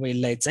 अब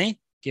यसलाई चाहिँ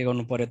के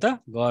गर्नु पर्यो त,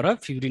 गएर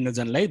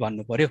फिब्रिनोजनलाई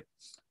भन्नु पर्यो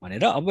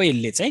भनेर अब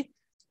यसले चाहिँ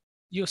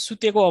यो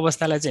सुतेको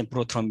अवस्थालाई चाहिँ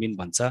प्रोथ्रोम्बिन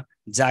भन्छ,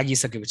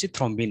 जागिसकेपछि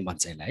थ्रोम्बिन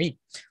भन्छ यसलाई है।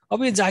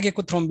 अब यो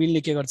जागेको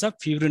थ्रोम्बिनले के गर्छ,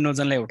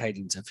 फिब्रिनोजनलाई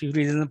उठाइदिन्छ।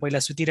 फिब्रिनोजन पहिला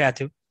सुतिरहेको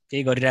थियो,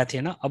 केही गरिरहेको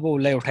थिएन, अब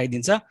उसलाई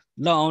उठाइदिन्छ।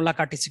 ल औँला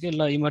काटिसक्यो,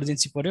 ल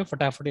इमर्जेन्सी पर्यो,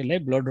 फटाफट यसलाई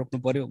ब्लड रोक्नु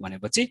पर्यो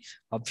भनेपछि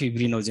अब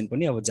फिब्रिनोजन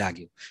पनि अब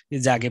जाग्यो। यो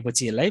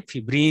जागेपछि यसलाई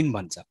फिब्रिन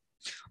भन्छ।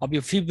 अब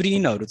यो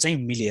फिब्रिनहरू चाहिँ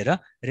मिलेर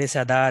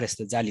रेसादार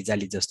यस्तो जाली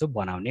जाली जस्तो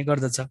बनाउने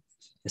गर्दछ,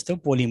 यस्तो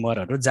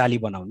पोलिमरहरू जाली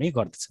बनाउने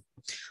गर्दछ।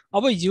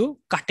 अब यो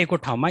काटेको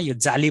ठाउँमा यो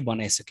जाली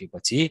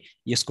बनाइसकेपछि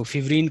यसको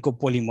फिब्रिनको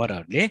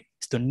पोलिमरहरूले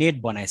यस्तो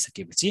नेट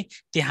बनाइसकेपछि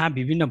त्यहाँ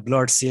विभिन्न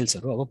ब्लड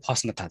सेल्सहरू अब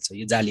फस्न थाल्छ।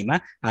 यो जालीमा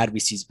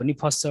आरबिसी पनि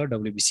फस्छ,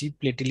 डब्ल्युबिसी,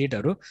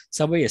 प्लेटिलेटहरू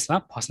सबै यसमा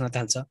फस्न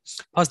थाल्छ।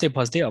 फस्दै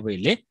फस्दै अब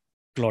यसले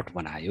क्लट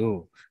बनायो।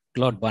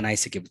 क्लट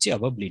बनाइसकेपछि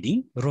अब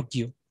ब्लिडिङ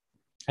रोकियो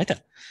है त।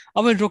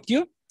 अब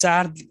रोकियो,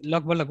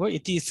 लगभग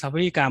यति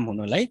सबै काम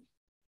हुनलाई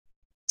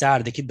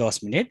 4 देखि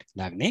 10 मिनट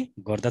लाग्ने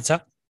गर्दछ।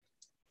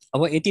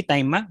 अब यति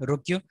टाइममा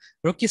रोकियो,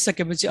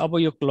 रोकिसकेपछि अब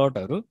यो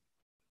क्लटहरू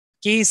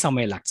केही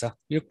समय लाग्छ।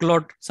 यो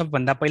क्लट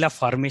सबभन्दा पहिला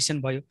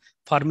फर्मेसन भयो,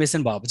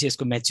 फर्मेसन भएपछि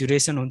यसको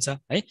म्याचुरेसन हुन्छ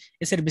है।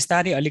 यसरी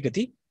बिस्तारै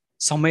अलिकति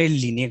समय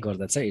लिने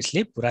गर्दछ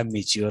यसले पुरा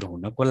मेच्योर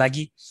हुनको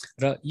लागि।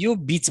 र यो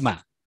बिचमा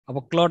अब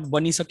क्लट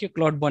बनिसक्यो,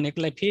 क्लट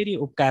बनेकोलाई फेरि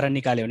उब्काएर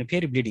निकाल्यो भने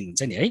फेरि ब्लिडिङ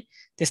हुन्छ नि है,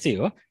 त्यस्तै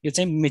हो। यो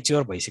चाहिँ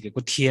मेच्योर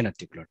भइसकेको थिएन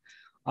त्यो क्लट।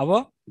 अब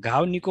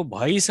घाउ निको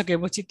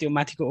भइसकेपछि त्यो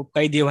माथिको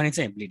उब्काइदियो भने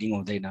चाहिँ ब्लिडिङ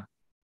हुँदैन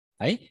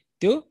है।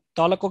 त्यो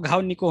तलको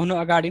घाउ निको हुनु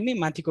अगाडि नै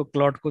माथिको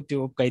क्लटको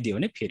त्यो उब्काइदियो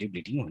भने फेरि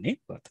ब्लिडिङ हुने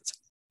गर्दछ।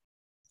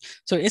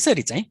 सो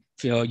यसरी चाहिँ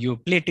यो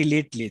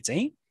प्लेटिलेटले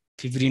चाहिँ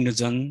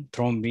फिब्रिनोजन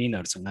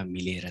थ्रोम्बिनहरूसँग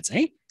मिलेर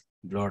चाहिँ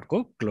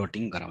ब्लडको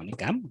क्लोटिङ गराउने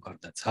काम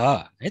गर्दछ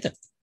है त।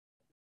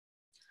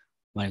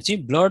 भनेपछि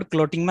ब्लड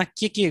क्लोटिङमा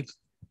के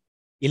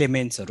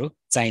इलिमेन्ट्सहरू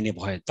चाहिने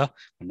भयो त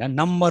भन्दा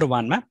नम्बर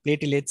 1 मा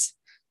प्लेटिलेट्स।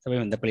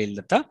 सबैभन्दा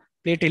पहिला त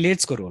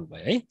प्लेटिलेट्सको रोल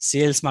भयो है।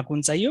 सेल्समा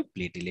कुन चाहियो,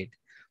 प्लेटिलेट।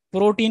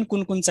 प्रोटिन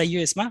कुन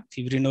चाहियो यसमा,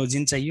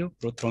 फिब्रिनोजिन चाहियो,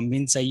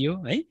 प्रोथ्रोम्बिन चाहियो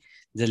है,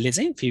 जसले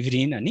चाहिँ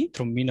फिब्रिन अनि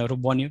थ्रोम्बिनहरू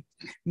बन्यो।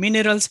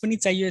 मिनरल्स पनि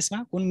चाहियो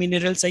यसमा, कुन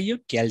मिनरल चाहियो,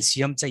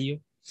 क्याल्सियम चाहियो।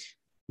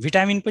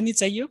 भिटामिन पनि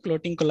चाहियो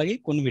क्लोटिङको लागि,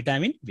 कुन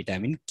भिटामिन,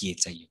 भिटामिन के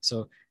चाहियो।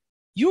 सो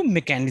यो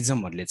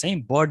मेकानिजमहरूले चाहिँ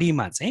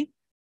बडीमा चाहिँ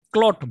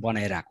क्लट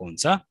बनाइरहेको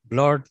हुन्छ।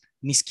 ब्लड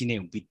निस्किने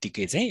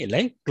बित्तिकै चाहिँ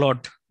यसलाई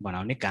क्लट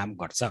बनाउने काम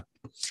गर्छ।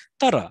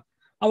 तर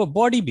अब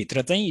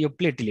बडीभित्र चाहिँ यो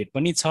प्लेटिलेट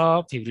पनि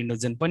छ,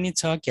 फिब्रिनोजन पनि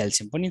छ,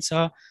 क्याल्सियम पनि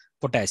छ,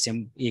 पोटासियम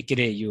के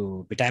अरे यो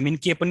भिटामिन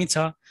के पनि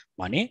छ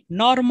भने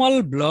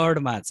नर्मल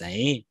ब्लडमा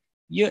चाहिँ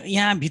यो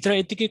यहाँभित्र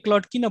यतिकै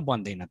क्लट किन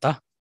बन्दैन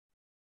त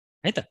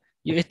है त।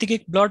 यो यतिकै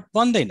ब्लड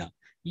बन्दैन,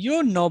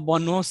 यो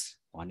नबनोस्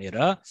भनेर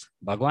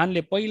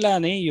भगवानले पहिला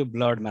नै यो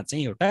ब्लडमा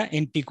चाहिँ एउटा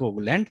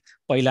एन्टिकोगुलेन्ट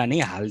पहिला नै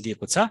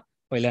हालिदिएको छ,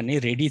 पहिला नै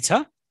रेडी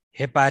छ,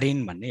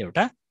 हेपारिन भन्ने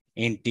एउटा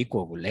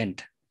एन्टिकोगुलेन्ट।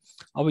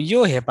 अब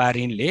यो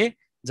हेपारिनले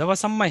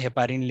जबसम्म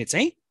हेपारिनले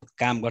चाहिँ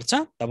काम गर्छ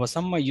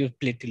तबसम्म यो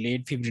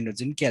प्लेटिलेट,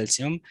 फिब्रिनोजन,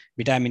 क्याल्सियम,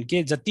 भिटामिन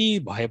के जति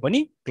भए पनि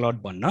क्लट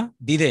बन्न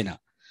दिँदैन।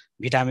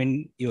 भिटामिन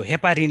यो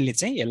हेपारिनले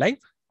चाहिँ यसलाई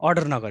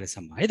अर्डर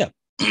नगरेसम्म है त।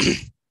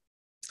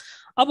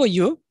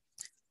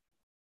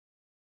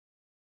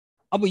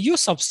 अब यो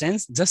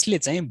सब्स्टेन्स जसले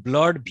चाहिँ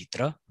ब्लड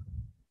भित्र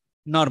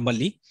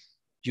नर्मली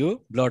यो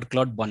ब्लड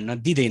क्लट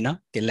बन्न दिँदैन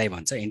त्यसलाई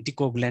भन्छ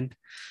एन्टिकोगुलेन्ट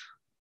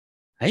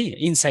है,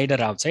 इनसाइड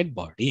र आउटसाइड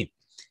बडी।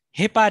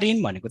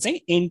 हेपारिन भनेको चाहिँ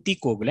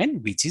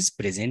एन्टिकोगुलेन्ट which is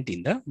present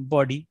in the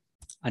body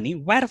अनि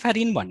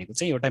वारफारिन भनेको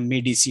चाहिँ एउटा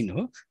मेडिसिन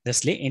हो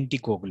जसले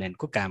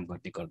एन्टिकोगुलेन्टको काम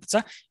गर्ने गर्दछ।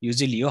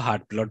 युजुअली यो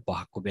हार्ट ब्लड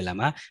भएको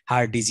बेलामा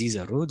हार्ट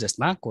डिजिजहरू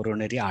जसमा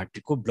कोरोनरी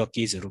आर्टरीको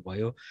ब्लकेजहरू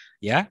भयो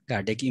या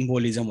कार्डियक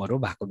इम्बोलिजमहरू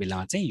भएको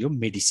बेलामा चाहिँ यो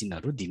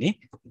मेडिसिनहरू दिने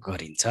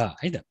गरिन्छ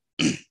है त।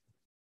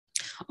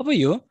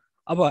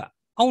 अब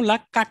औँला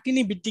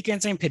काटिने बित्तिकै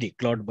चाहिँ फेरि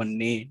क्लट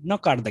बन्ने,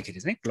 नकाट्दाखेरि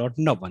चाहिँ क्लट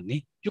नबन्ने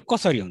यो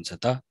कसरी हुन्छ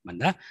त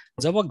भन्दा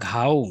जब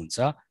घाउ हुन्छ,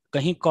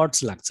 कहीँ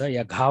कट्स लाग्छ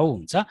या घाउ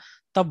हुन्छ,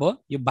 तब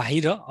यो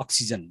बाहिर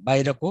अक्सिजन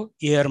बाहिरको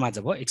एयरमा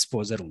जब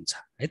एक्सपोजर हुन्छ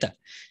है त,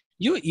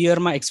 यो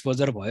एयरमा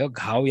एक्सपोजर भयो,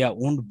 घाउ या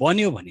वुन्ड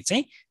बन्यो भने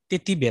चाहिँ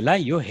त्यति बेला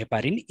यो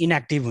हेपारिन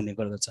इनएक्टिभ हुने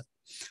गर्दछ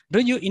र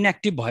यो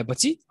इनएक्टिभ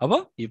भएपछि अब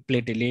यो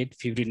प्लेटेलेट,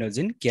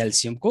 फिब्रिनोजेन,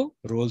 क्याल्सियमको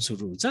रोल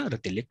सुरु हुन्छ र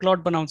त्यसले क्लट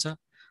बनाउँछ।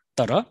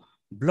 तर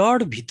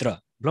ब्लडभित्र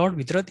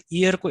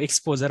एयरको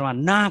एक्सपोजरमा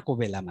नआएको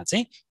बेलामा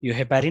चाहिँ यो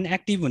हेपारिन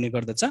एक्टिभ हुने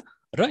गर्दछ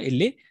र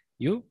यसले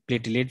यो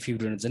प्लेटेलेट,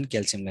 फिब्रिनोजेन,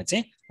 क्याल्सियमलाई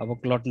चाहिँ अब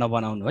क्लट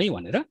नबनाउनु है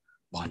भनेर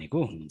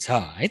भनेको हुन्छ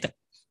है त।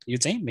 यो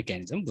चाहिँ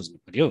मेकानिजम बुझ्नु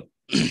पर्यो।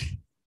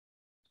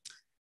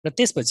 र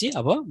त्यसपछि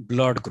अब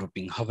ब्लड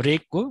ग्रुपिङ,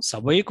 हरेकको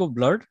सबैको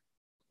ब्लड,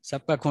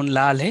 सबका खून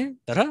लाल है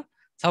तर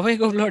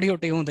सबैको ब्लड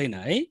एउटै हुँदैन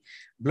है।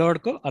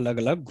 ब्लडको अलग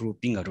अलग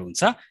ग्रुपिङहरू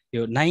हुन्छ।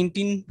 यो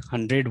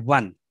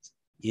 1901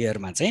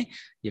 इयरमा चाहिँ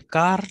यो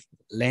कार्ल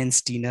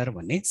ल्यान्डस्टिनर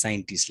भन्ने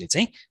साइन्टिस्टले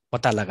चाहिँ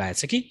पत्ता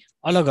लगाएछ कि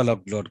अलग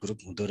अलग ब्लड ग्रुप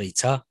हुँदो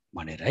रहेछ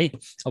भनेर है।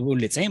 अब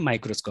उसले चाहिँ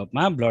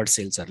माइक्रोस्कोपमा ब्लड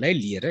सेल्सहरूलाई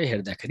लिएर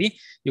हेर्दाखेरि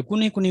यो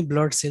कुनै कुनै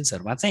ब्लड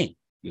सेल्सहरूमा चाहिँ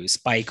यो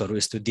स्पाइकहरू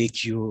यस्तो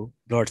देखियो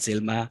ब्लड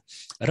सेलमा,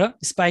 र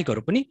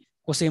स्पाइकहरू पनि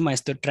कसैमा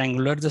यस्तो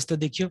ट्रायङ्गुलर जस्तो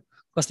देखियो,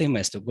 कसैमा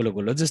यस्तो गोलो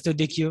गोलो जस्तो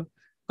देखियो,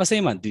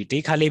 कसैमा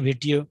दुईटै खाले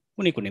भेटियो,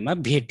 कुनै कुनैमा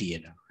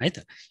भेटिएन है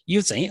त।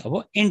 यो चाहिँ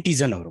अब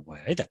एन्टिजनहरू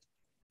भयो है त।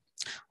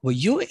 अब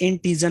यो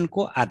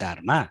एन्टिजनको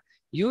आधारमा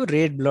यो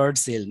रेड ब्लड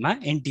सेलमा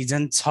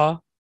एन्टिजन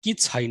छ कि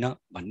छैन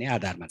भन्ने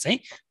आधारमा चाहिँ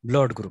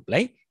ब्लड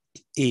ग्रुपलाई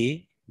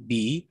ए,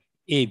 बी,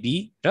 एबी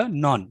र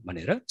नन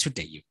भनेर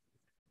छुट्याइयो।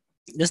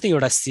 जस्तै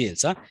एउटा सेल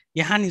छ,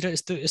 यहाँनिर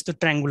यस्तो यस्तो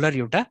ट्रायङ्गुलर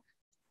एउटा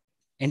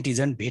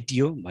एन्टिजन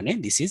भेटियो भने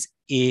दिस इज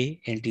ए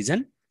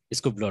एन्टिजन,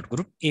 यसको ब्लड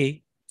ग्रुप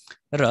ए।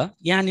 र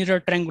यहाँनिर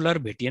ट्रायङ्गुलर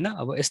भेटिएन,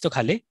 अब यस्तो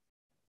खाले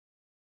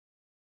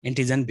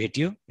एन्टिजन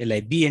भेटियो,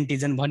 यसलाई बी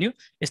एन्टिजन भन्यो,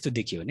 यस्तो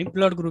देखियो भने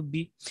ब्लड ग्रुप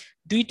बी।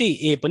 दुईटै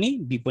ए पनि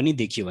बी पनि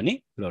देखियो भने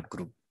ब्लड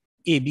ग्रुप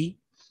एबी।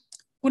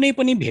 कुनै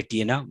पनि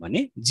भेटिएन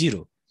भने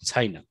जिरो,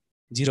 छैन,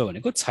 जिरो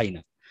भनेको छैन,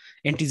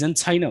 एन्टिजन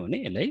छैन भने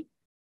यसलाई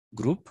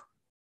ग्रुप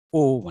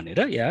ओ भनेर,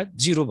 या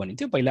जिरो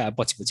भनिन्थ्यो पहिला,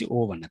 पछि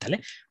ओ भन्न थाले।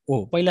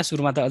 ओ पहिला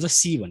सुरुमा त अझ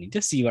सी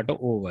भनिन्थ्यो, सीबाट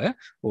ओ भयो,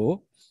 ओ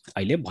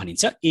अहिले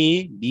भनिन्छ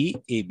ए, बी,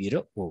 एबी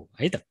र ओ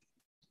है त।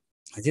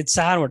 चाहिँ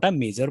चारवटा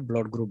मेजर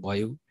ब्लड ग्रुप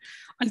भयो।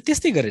 अनि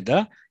त्यस्तै गरेर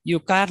यो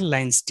कार्ल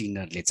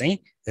ल्यान्डस्टिनरले चाहिँ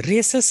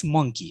रेसस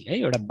मङ्की है,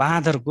 एउटा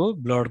बाँदरको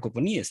ब्लडको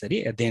पनि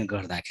यसरी अध्ययन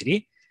गर्दाखेरि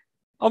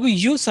अब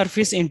यो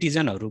सर्फेस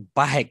एन्टिजनहरू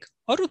बाहेक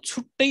अरू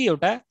छुट्टै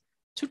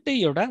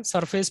एउटा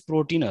सर्फेस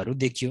प्रोटिनहरू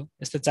देखियो।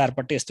 यस्तो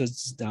चारपट्टै यस्तो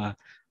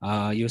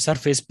यो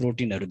सर्फेस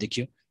प्रोटिनहरू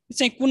देखियो, यो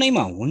चाहिँ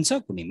कुनैमा हुन्छ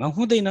कुनैमा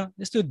हुँदैन।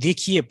 यस्तो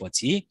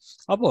देखिएपछि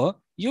अब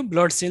यो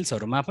ब्लड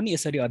सेल्सहरूमा पनि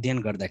यसरी अध्ययन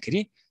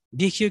गर्दाखेरि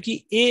देखियो कि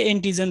ए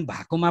एन्टिजन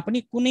भएकोमा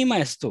पनि कुनैमा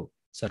यस्तो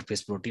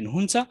सर्फेस प्रोटिन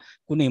हुन्छ,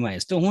 कुनैमा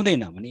यस्तो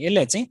हुँदैन भने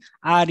यसलाई चाहिँ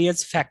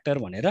आरएच फ्याक्टर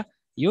भनेर,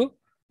 यो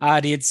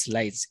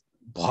आरएचलाई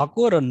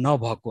भएको र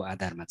नभएको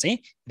आधारमा चाहिँ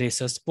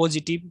रेसस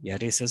पोजिटिभ या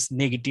रेसस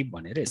नेगेटिभ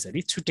भनेर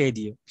यसरी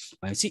छुट्याइदियो।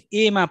 भनेपछि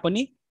एमा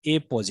पनि ए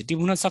पोजिटिभ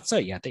हुन सक्छ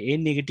या त ए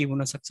नेगेटिभ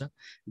हुन सक्छ,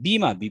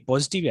 बीमा बी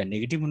पोजिटिभ या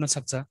नेगेटिभ हुन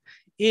सक्छ,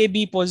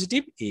 एबी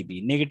पोजिटिभ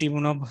एबी नेगेटिभ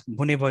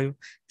हुने भयो।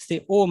 त्यस्तै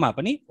ओमा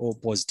पनि ओ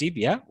पोजिटिभ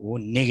या ओ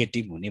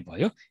नेगेटिभ हुने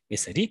भयो।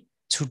 यसरी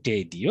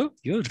छुट्याइदियो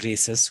यो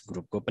रेसस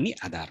ग्रुपको पनि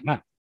आधारमा।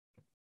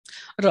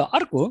 र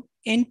अर्को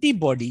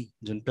एन्टिबडी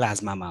जुन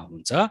प्लाज्मामा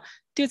हुन्छ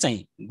त्यो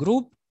चाहिँ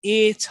ग्रुप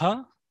ए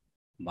छ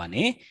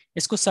भने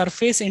यसको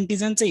सर्फेस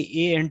एन्टिजन चाहिँ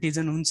ए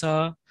एन्टिजन हुन्छ,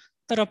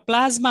 तर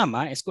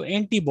प्लाज्मामा यसको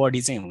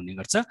एन्टिबडी चाहिँ हुने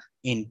गर्छ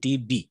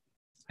एन्टिबी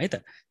है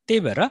त। त्यही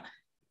भएर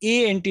ए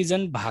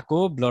एन्टिजन भएको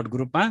ब्लड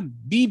ग्रुपमा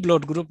बी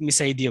ब्लड ग्रुप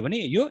मिसाइदियो भने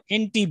यो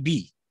एन्टिबी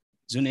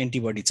जुन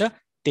एन्टिबडी छ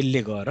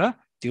त्यसले गएर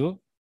त्यो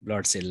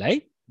ब्लड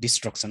सेललाई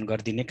डिस्ट्रक्सन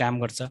गरिदिने काम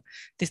गर्छ।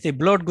 त्यस्तै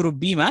ब्लड ग्रुप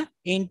बीमा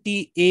एन्टी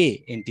ए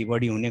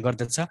एन्टिबडी हुने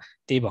गर्दछ।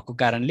 त्यही भएको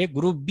कारणले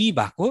ग्रुप बी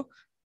भएको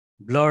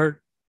ब्लड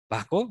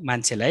भएको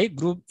मान्छेलाई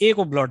ग्रुप ए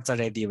को ब्लड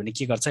चढाइदियो भने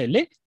के गर्छ,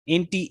 यसले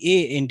एन्टी ए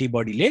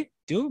एन्टिबडीले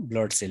त्यो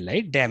ब्लड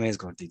सेललाई ड्यामेज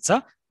गरिदिन्छ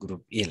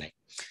ग्रुप ए लाई।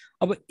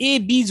 अब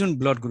एबी जुन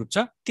ब्लड ग्रुप छ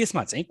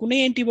त्यसमा चाहिँ कुनै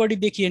एन्टिबडी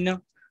देखिएन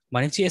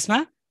भनेपछि यसमा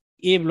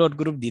ए ब्लड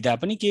ग्रुप दिँदा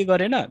पनि के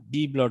गरेन,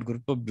 बी ब्लड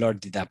ग्रुपको ब्लड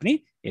दिँदा पनि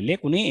यसले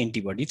कुनै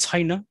एन्टिबडी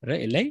छैन र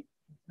यसलाई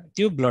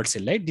त्यो ब्लड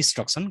सेललाई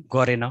डिस्ट्रक्सन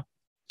गरेन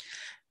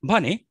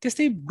भने।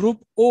 त्यस्तै ग्रुप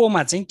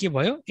ओमा चाहिँ के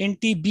भयो,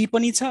 एन्टी बी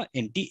पनि छ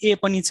एन्टी ए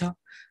पनि छ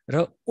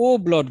र ओ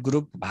ब्लड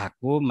ग्रुप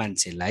भएको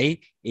मान्छेलाई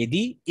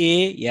यदि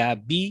ए या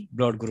बी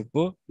ब्लड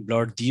ग्रुपको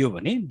ब्लड दियो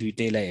भने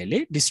दुईटैलाई यसले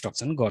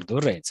डिस्ट्रक्सन गर्दो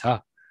रहेछ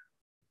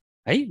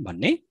है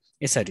भन्ने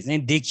यसरी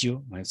चाहिँ देखियो।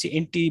 भनेपछि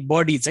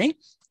एन्टिबडी चाहिँ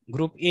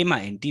ग्रुप एमा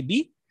एन्टी बी,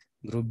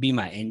 ग्रुप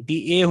बीमा एन्टी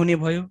ए हुने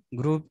भयो,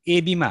 ग्रुप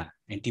एबीमा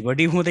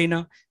एन्टिबडी हुँदैन,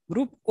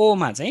 ग्रुप ओ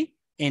मा चाहिँ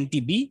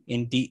एन्टी-बी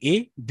एन्टी-ए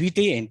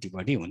दुईटै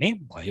एन्टिबडी हुने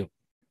भयो।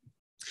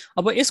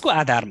 अब यसको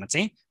आधारमा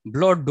चाहिँ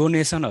ब्लड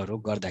डोनेसनहरू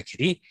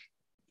गर्दाखेरि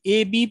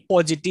एबी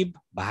पोजिटिभ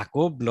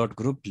भएको ब्लड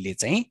ग्रुपले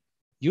चाहिँ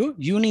यो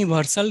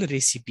युनिभर्सल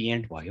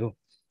रेसिपिएन्ट भयो।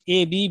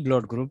 एबी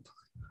ब्लड ग्रुप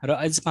र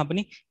यसमा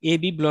पनि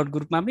एबी ब्लड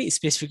ग्रुपमा पनि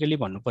स्पेसिफिकली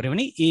भन्नु पर्यो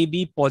भने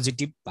एबी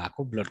पोजिटिभ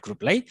भएको ब्लड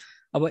ग्रुपलाई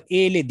अब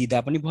ए ले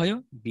दिदा पनि भयो,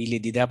 बी ले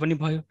दिदा पनि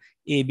भयो,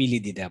 एबी ले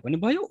दिदा पनि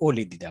भयो, ओ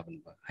ले दिदा पनि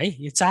भयो है।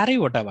 यो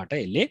चारैवटाबाट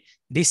यसले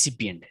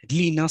रेसिपिएन्ट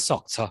लिन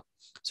सक्छ।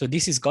 So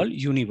this is called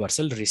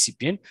universal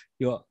recipient.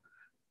 यो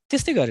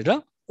त्यस्तै गरेर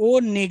ओ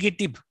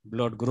नेगेटिभ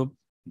ब्लड ग्रुप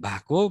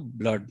भएको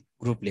ब्लड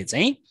ग्रुपले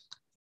चाहिँ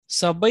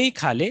सबै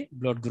खाले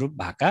ब्लड ग्रुप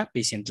भएका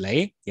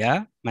पेशेन्टलाई या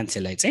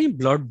मान्छेलाई चाहिँ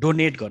ब्लड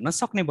डोनेट गर्न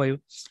सक्ने भयो।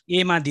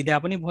 ए मा दिदा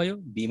पनि भयो,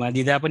 बी मा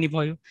दिदा पनि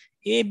भयो,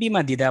 एबी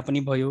मा दिदा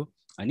पनि भयो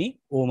अनि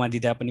ओ मा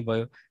दिदा पनि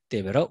भयो।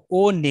 त्यही भएर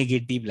ओ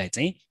नेगेटिभलाई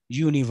चाहिँ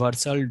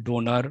युनिभर्सल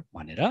डोनर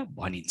भनेर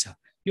भनिन्छ।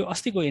 यो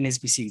अस्तिको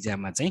एनएचपीसी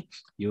एक्जाममा चाहिँ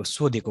यो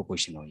सोधेको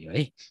क्वेसन हो यो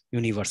है।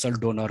 युनिभर्सल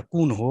डोनर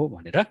कुन हो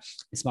भनेर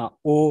यसमा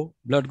ओ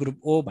ब्लड ग्रुप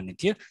ओ भन्ने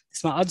थियो,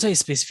 त्यसमा अझ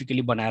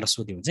स्पेसिफिकली बनाएर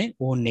सोध्यो भने चाहिँ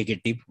ओ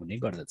नेगेटिभ हुने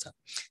गर्दछ।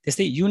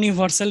 त्यस्तै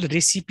युनिभर्सल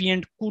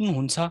रेसिपिएन्ट कुन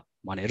हुन्छ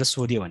भनेर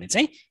सोध्यो भने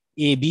चाहिँ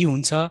एबी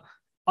हुन्छ।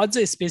 अझ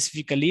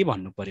स्पेसिफिकली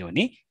भन्नु पर्यो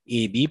भने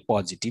एबी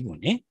पोजिटिभ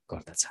हुने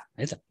गर्दछ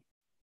है त।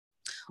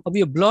 अब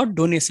यो ब्लड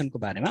डोनेसनको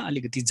बारेमा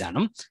अलिकति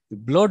जानौँ।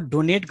 ब्लड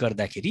डोनेट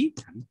गर्दाखेरि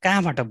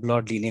कहाँबाट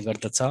ब्लड लिने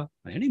गर्दछ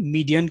भने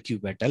मिडियन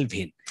क्युबेटल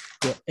भेन,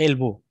 यो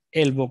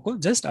एल्बोको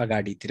जस्ट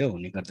अगाडितिर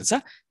हुने गर्दछ।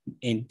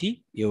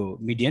 यो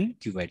मिडियन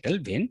क्युबेटल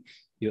भेन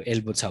यो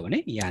एल्बो छ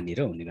भने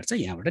यहाँनिर हुने गर्छ,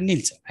 यहाँबाट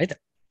निल्छ है त।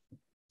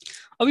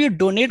 अब यो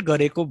डोनेट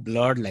गरेको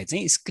ब्लडलाई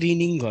चाहिँ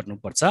स्क्रिनिङ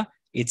गर्नुपर्छ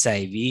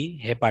एचआइभी,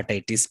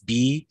 हेपाटाइटिस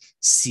बी,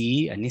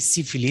 सी अनि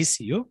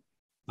सिफिलिस यो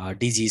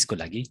डिजिजको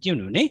लागि। के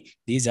हुनु भने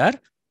दिज आर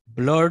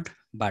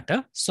ब्लडबाट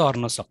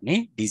सर्न सक्ने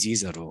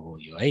डिजिजहरू हो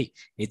यो है।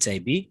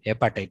 एचआइभी,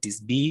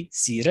 हेपाटाइटिस बी,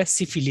 सी र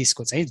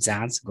सिफिलिसको चाहिँ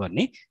जाँच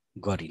गर्ने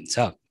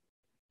गरिन्छ।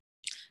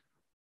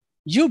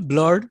 यो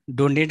ब्लड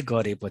डोनेट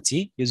गरेपछि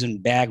यो जुन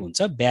ब्याग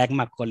हुन्छ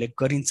ब्यागमा कलेक्ट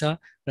गरिन्छ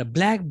र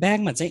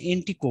ब्यागमा चाहिँ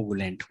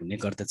एन्टिकोगुलेन्ट हुने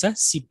गर्दछ।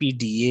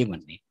 सिपिडिए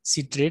भन्ने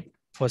सिट्रेट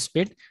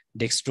फोस्फेट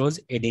डेक्स्ट्रोज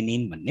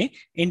एडेनिन भन्ने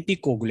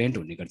एन्टिकोगुलेन्ट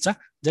हुने गर्छ,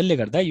 जसले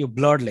गर्दा यो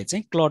ब्लडलाई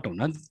चाहिँ क्लट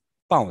हुन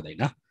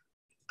पाउँदैन,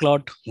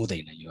 क्लट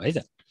हुँदैन यो है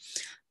त।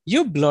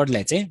 यो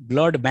ब्लडलाई चाहिँ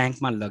ब्लड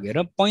ब्याङ्कमा लगेर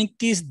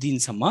 35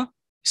 दिनसम्म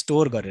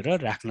स्टोर गरेर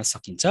राख्न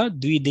सकिन्छ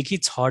 2 देखि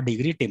 6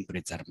 डिग्री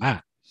टेम्परेचरमा।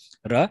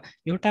 र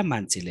एउटा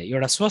मान्छेले,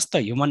 एउटा स्वस्थ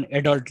ह्युमन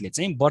एडल्टले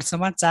चाहिँ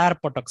वर्षमा 4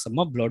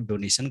 पटकसम्म ब्लड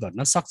डोनेसन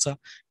गर्न सक्छ।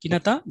 किन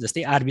त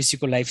जस्तै आरबिसी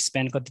को लाइफ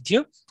स्प्यान कति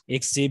थियो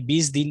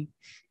 120 दिन।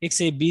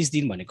 120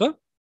 दिन भनेको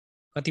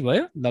कति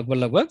भयो,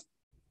 लगभग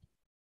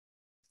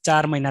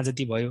 4 महिना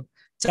जति भयो।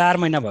 4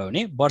 महिना भयो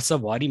भने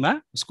वर्षभरिमा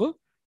उसको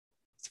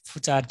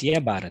 4 तिया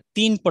 12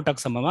 3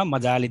 पटकसम्ममा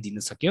मजाले दिन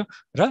सक्यो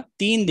र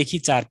 3 देखि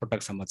 4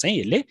 पटकसम्म चाहिँ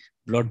यसले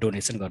ब्लड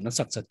डोनेसन गर्न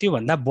सक्छ। त्यो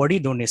भन्दा बढी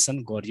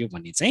डोनेसन गर्यो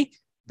भने चाहिँ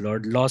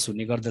ब्लड लस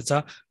हुने गर्दछ,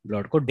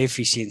 ब्लडको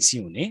डेफिसियन्सी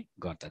हुने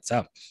गर्दछ।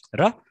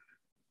 र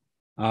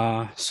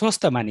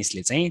स्वस्थ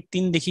मानिसले चाहिँ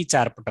 3 देखि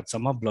 4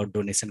 पटकसम्म ब्लड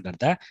डोनेसन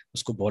गर्दा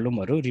उसको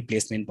भोल्युमहरू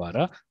रिप्लेसमेन्ट भएर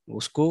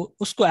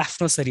उसको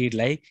आफ्नो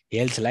शरीरलाई,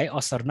 हेल्थलाई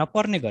असर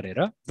नपर्ने गरेर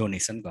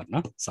डोनेसन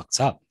गर्न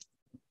सक्छ।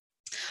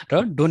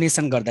 र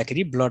डोनेसन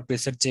गर्दाखेरि ब्लड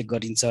प्रेसर चेक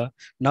गरिन्छ,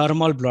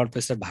 नर्मल ब्लड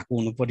प्रेसर भएको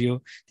हुनु पर्यो,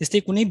 त्यस्तै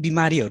कुनै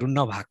बिमारीहरू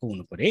नभएको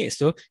हुनु पर्यो।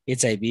 यस्तो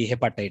एचआइभी,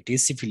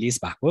 हेपाटाइटिस, सिफिलिस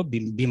भएको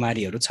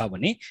बिमारीहरू छ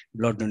भने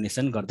ब्लड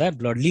डोनेसन गर्दा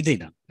ब्लड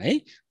लिँदैन है।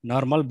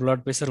 नर्मल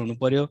ब्लड प्रेसर हुनु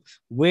पर्यो,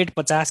 वेट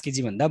 50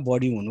 केजी भन्दा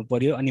बढी हुनु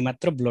पर्यो अनि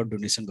मात्र ब्लड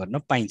डोनेसन गर्न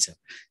पाइन्छ।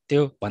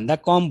 त्यो भन्दा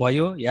कम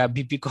भयो या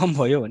बिपी कम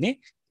भयो भने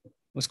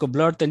उसको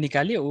ब्लड त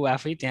निकाल्यो, ऊ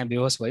आफै त्यहाँ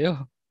बेहोस भयो,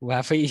 ऊ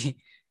आफै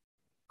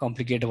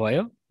कम्प्लिकेट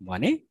भयो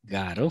भने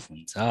गाह्रो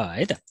हुन्छ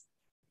है त।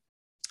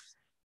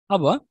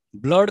 अब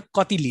ब्लड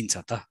कति लिन्छ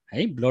त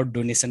है। ब्लड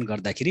डोनेसन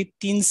गर्दाखेरि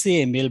 300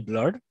 ml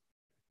ब्लड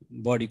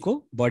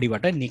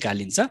बडीबाट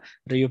निकालिन्छ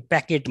र यो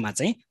प्याकेटमा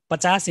चाहिँ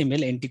 50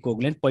 ml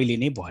एन्टिकोगुलेन्ट पहिले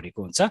नै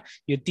भरेको हुन्छ।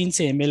 यो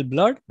 300 ml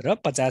ब्लड र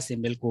 50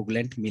 ml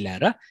कोगुलेन्ट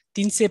मिलाएर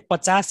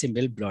 350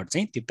 ml ब्लड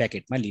चाहिँ त्यो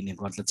प्याकेटमा लिने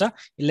गर्दछ।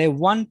 यसलाई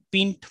 1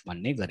 पिन्ट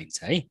भन्ने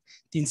गरिन्छ है।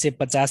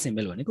 350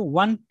 ml भनेको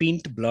 1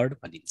 पिन्ट ब्लड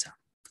भनिन्छ,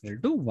 इक्वल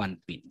टु 1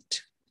 पिन्ट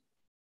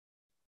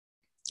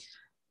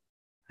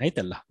है त।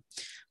 ल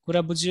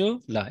कुरा बुझ्यो।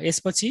 ल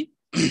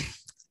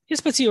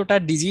यसपछि एउटा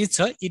डिजिज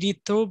छ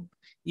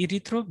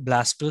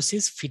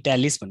इरिथ्रोब्लास्टोसिस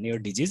फिटालिस भन्ने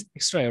एउटा डिजिज,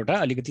 एक्स्ट्रा एउटा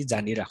अलिकति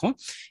जानिराखौँ।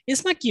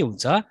 यसमा के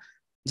हुन्छ,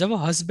 जब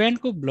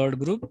हस्बेन्डको ब्लड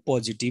ग्रुप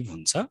पोजिटिभ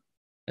हुन्छ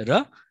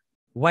र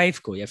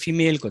वाइफको या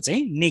फिमेलको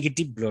चाहिँ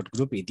नेगेटिभ ब्लड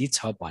ग्रुप यदि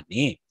छ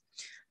भने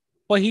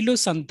पहिलो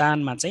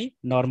सन्तानमा चाहिँ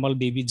नर्मल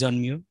बेबी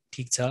जन्मियो,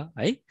 ठिक छ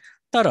है।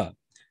 तर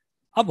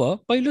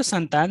अब पहिलो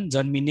सन्तान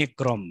जन्मिने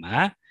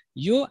क्रममा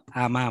यो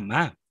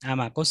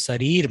आमाको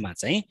शरीरमा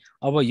चाहिँ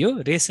अब यो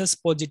रेसस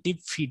पोजिटिभ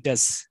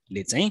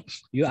फिटसले चाहिँ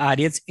यो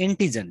आरएच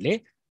एन्टिजनले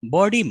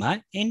बडीमा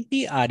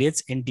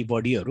एन्टी-आरएच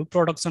एन्टिबडीहरू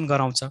प्रोडक्सन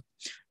गराउँछ।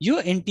 यो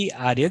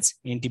एन्टी-आरएच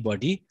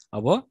एन्टिबडी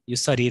अब यो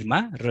शरीरमा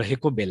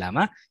रहेको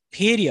बेलामा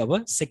फेरि अब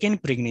सेकेन्ड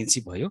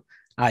प्रेग्नेन्सी भयो,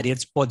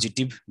 आरएच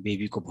पोजिटिभ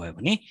बेबीको भयो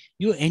भने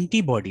यो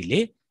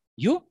एन्टिबडीले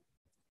यो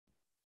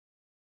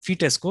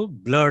फिटसको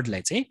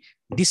ब्लडलाई चाहिँ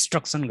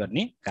डिस्ट्रक्सन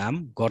गर्ने काम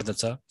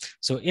गर्दछ।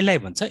 सो यसलाई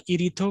भन्छ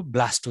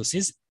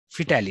इरिथ्रोब्लास्टोसिस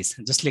फिटालिस,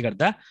 जसले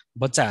गर्दा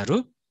बच्चाहरू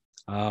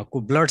को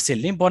ब्लड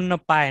सेल नै बन्न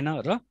पाएन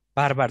र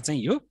बार बार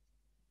चाहिँ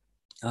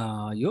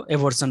यो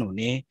एभर्सन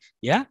हुने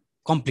या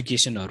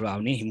कम्प्लिकेसनहरू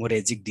आउने,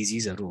 हिमोरेजिक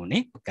डिजिजहरू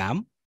हुने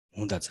काम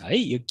हुँदछ है।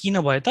 यो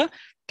किन भयो त?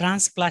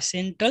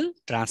 ट्रान्सप्लासेन्टल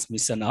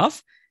transmission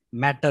of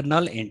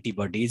maternal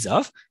antibodies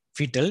of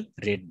foetal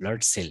red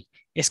blood sale,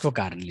 यसको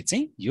कारणले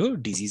चाहिँ यो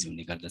डिजिज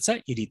हुने गर्दछ,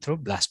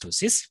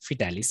 इरिथ्रोब्लास्टोसिस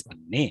फिटालिस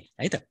भन्ने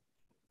है त।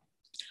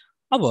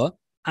 अब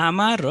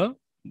आमा र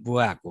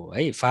बुवाको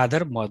है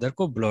फादर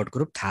मदरको ब्लड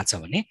ग्रुप थाहा छ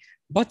भने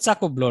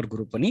बच्चाको ब्लड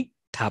ग्रुप पनि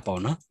थाहा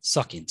पाउन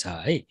सकिन्छ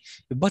है।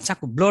 यो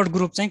बच्चाको ब्लड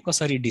ग्रुप चाहिँ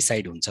कसरी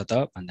डिसाइड हुन्छ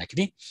त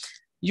भन्दाखेरि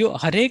यो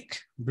हरेक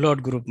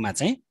ब्लड ग्रुपमा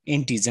चाहिँ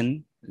एन्टिजन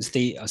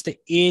जस्तै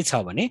ए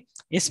छ भने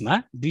यसमा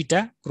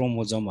दुईटा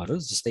क्रोमोजोमहरू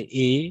जस्तै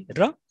ए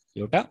र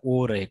एउटा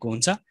ओ रहेको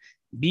हुन्छ,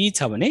 बी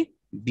छ भने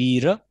बी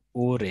र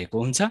ओ रहेको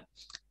हुन्छ,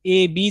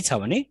 एबी छ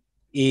भने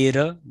ए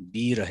र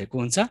बी रहेको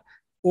हुन्छ,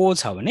 ओ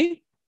छ भने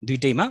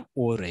दुईटैमा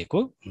ओ रहेको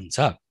हुन्छ।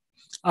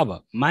 अब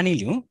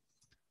मानिलिउँ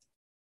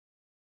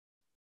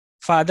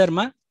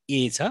फादरमा ए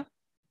छ,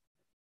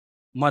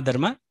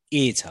 मदरमा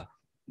ए छ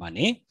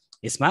भने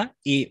यसमा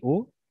एओ,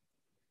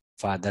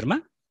 फादरमा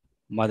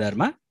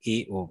मदरमा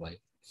एओ भयो।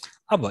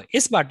 अब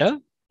यसबाट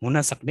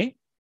हुन सक्ने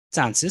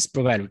चान्सेस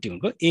प्रोबेबिलिटी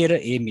उनको ए र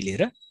ए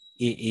मिलेर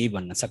ए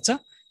बन्न सक्छ,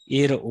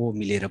 ए र ओ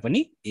मिलेर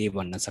पनि ए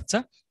बन्न सक्छ,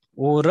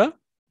 ओ र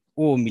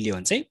ओ मिल्यो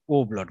भने चाहिँ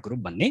ओ ब्लड ग्रुप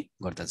भन्ने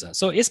गर्दछ।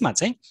 सो यसमा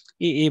चाहिँ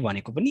ए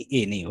भनेको पनि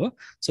ए नै हो।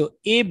 सो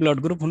ए ब्लड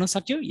ग्रुप हुन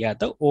सक्यो या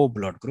त ओ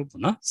ब्लड ग्रुप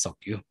हुन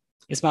सक्यो,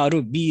 यसमा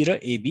अरू बी र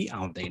एबी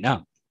आउँदैन।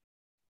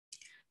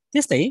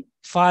 त्यस्तै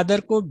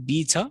फादरको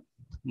बी छ,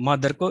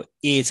 मदरको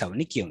ए छ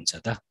भने के हुन्छ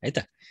त है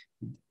त?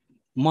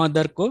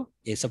 मदरको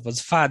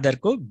सपोज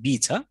फादरको बी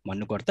छ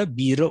भन्नुको अर्थ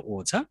बी र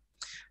ओ छ,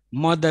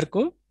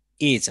 मदरको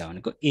ए छ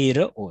भनेको ए र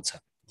ओ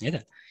छ है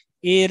त।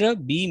 ए र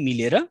बी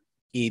मिलेर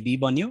एबी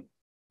बन्यो,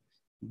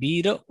 बी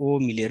र ओ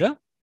मिलेर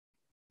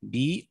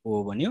बिओ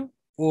बन्यो,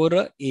 ओ र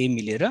ए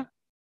मिलेर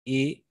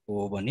एओ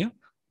बन्यो,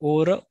 ओ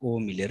र ओ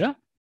मिलेर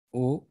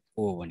ओ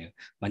बन्यो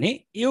भने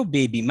यो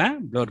बेबीमा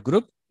ब्लड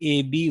ग्रुप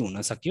एबी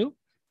हुन सक्यो,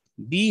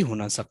 बी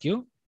हुन सक्यो,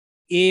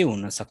 ए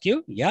हुन सक्यो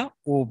या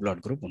ओ ब्लड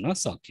ग्रुप हुन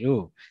सक्यो।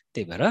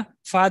 त्यही भएर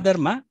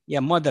फादरमा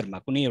या मदरमा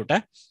कुनै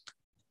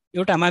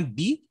एउटामा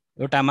बी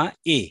एउटामा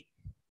ए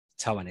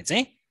छ भने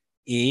चाहिँ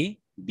ए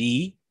बी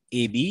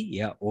एबी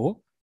या ओ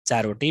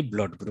चारवटै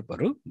ब्लड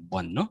ग्रुपहरू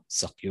बन्न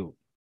सक्यो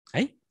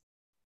है।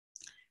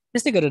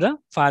 त्यस्तै गरेर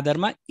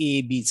फादरमा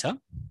एबी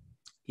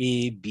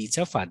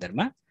छ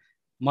फादरमा,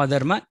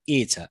 मदरमा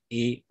ए छ,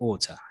 एओ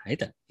छ है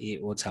त।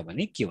 एओ छ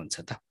भने के हुन्छ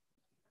त?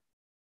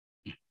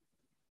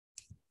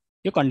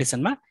 यो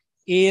कन्डिसनमा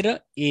ए र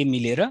ए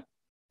मिलेर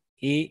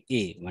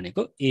ए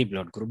भनेको ए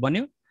ब्लड ग्रुप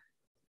बन्यो,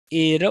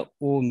 ए र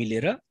ओ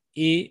मिलेर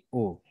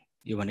एओ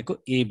यो भनेको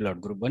ए ब्लड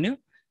ग्रुप बन्यो,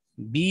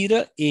 बी र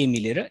ए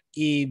मिलेर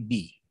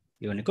एबी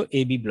यो भनेको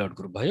एबी ब्लड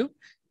ग्रुप भयो,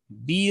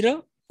 बी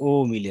र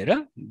ओ मिलेर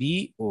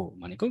बिओ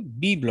भनेको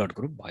बी ब्लड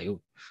ग्रुप भयो।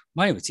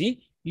 भनेपछि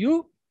यो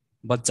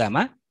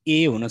बच्चामा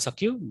ए हुन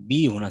सक्यो, बी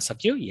हुन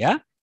सक्यो या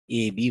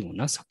एबी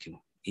हुन सक्यो,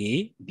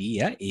 ए बी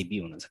या एबी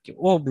हुन सक्यो।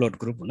 ओ ब्लड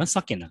ग्रुप हुन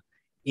सकेन,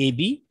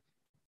 एबी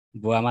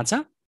बुवामा छ,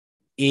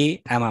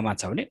 ए आमामा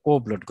छ भने ओ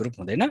ब्लड ग्रुप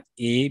हुँदैन,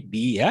 ए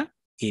बी या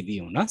एबी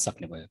हुन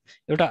सक्ने भयो।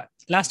 एउटा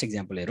लास्ट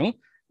इक्जाम्पल हेरौँ।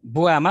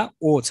 बुवामा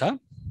ओ छ,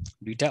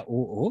 दुईटा ओ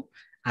हो,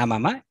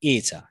 आमामा ए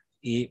छ,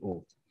 एओ।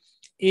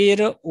 ए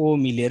र ओ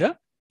मिलेर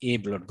ए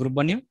ब्लड ग्रुप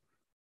बन्यो,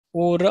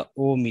 ओ र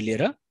ओ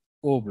मिलेर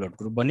ओ ब्लड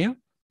ग्रुप बन्यो,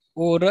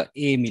 ओ र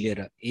ए मिलेर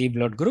ए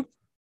ब्लड ग्रुप,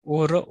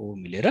 ओ र ओ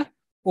मिलेर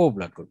ओ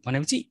ब्लड ग्रुप।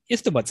 भनेपछि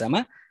यस्तो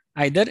बच्चामा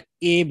आइदर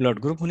ए ब्लड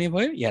ग्रुप हुने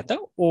भयो या त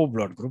ओ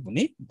ब्लड ग्रुप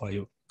हुने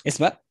भयो,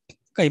 यसमा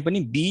कहीँ पनि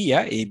बी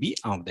या एबी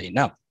आउँदैन।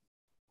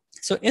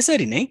 सो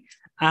यसरी नै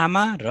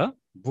आमा र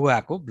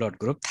बुवाको ब्लड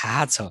ग्रुप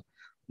थाहा छ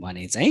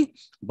भने चाहिँ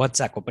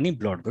बच्चाको पनि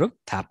ब्लड ग्रुप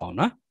थाहा पाउन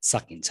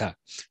सकिन्छ।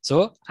 सो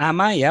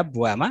आमा या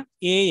बुवामा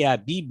ए या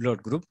बी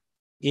ब्लड ग्रुप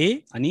ए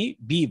अनि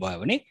बी भयो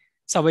भने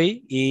सबै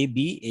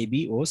एबी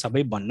एबी ओ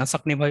सबै बन्न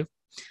सक्ने भयो।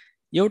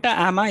 एउटा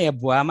आमा या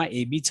बुवामा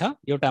एबी छ,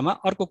 एउटामा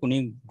अर्को कुनै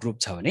ग्रुप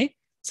छ भने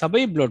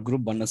सबै ब्लड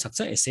ग्रुप बन्न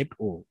सक्छ एक्सेप्ट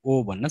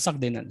ओ भन्न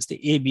सक्दैन। जस्तै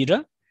एबी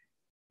र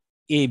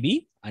एबी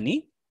अनि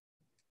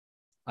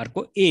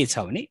अर्को ए छ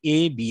भने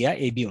एबी या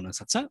एबी हुन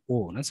सक्छ, ओ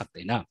हुन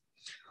सक्दैन।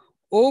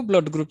 ओ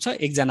ब्लड ग्रुप छ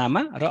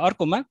एकजनामा र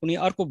अर्कोमा कुनै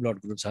अर्को ब्लड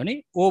ग्रुप छ भने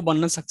ओ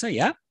बन्न सक्छ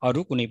या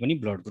अरू कुनै पनि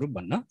ब्लड ग्रुप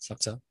बन्न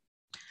सक्छ।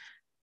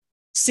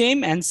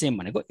 सेम एन्ड सेम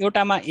भनेको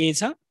एउटामा ए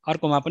छ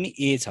अर्कोमा पनि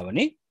ए छ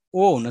भने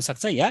ओ हुन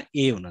सक्छ या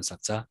ए हुन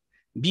सक्छ,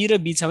 बी र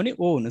बी छ भने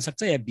ओ हुन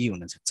सक्छ या बी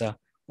हुन सक्छ,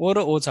 ओ र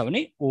ओ छ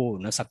भने ओ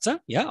हुन सक्छ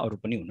या अरू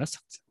पनि हुन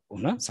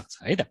सक्छ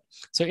है त।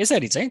 सो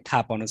यसरी चाहिँ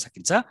थाहा पाउन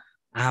सकिन्छ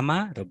आमा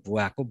र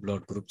बुवाको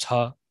ब्लड ग्रुप छ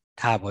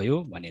थाहा भयो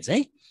भने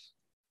चाहिँ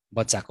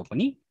बच्चाको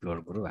पनि ब्लड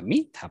ग्रुप हामी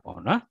थाहा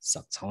पाउन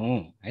सक्छौं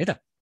है त।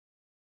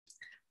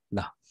 ल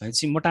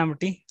भनेपछि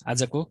मोटामोटी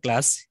आजको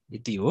क्लास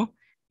यति हो।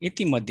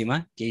 यति मध्येमा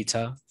केही छ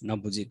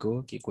नबुझेको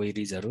के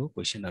क्वेरीजहरु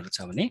क्वेशनहरु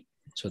छ भने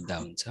सोध्दा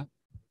हुन्छ।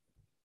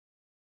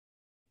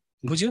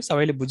 बुझ्यो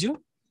सबैले बुझ्यो?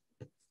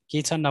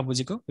 के छ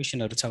नबुझेको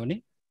क्वेशनहरु छ भने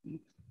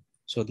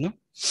सोध्नु।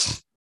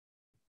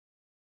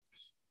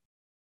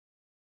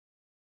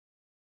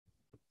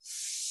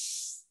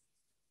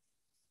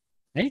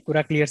 है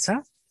कुरा क्लियर छ?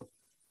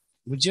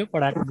 बुझ्यो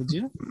पढाएको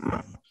बुझ्यो?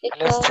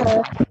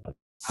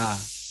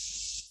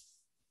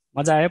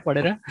 मजा आयो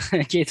पढेर?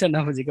 के छ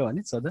नबुझेको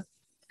भने सोध।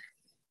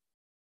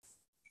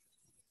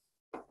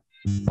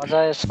 मजा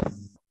आयो।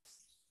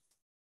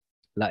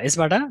 ल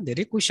यसबाट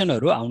धेरै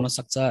क्वेशनहरु आउन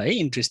सक्छ है,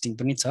 इन्ट्रेस्टिङ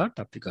पनि छ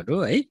टपिकहरु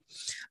है।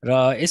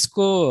 र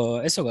यसको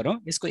यसो गरौँ,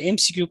 यसको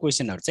एमसीक्यू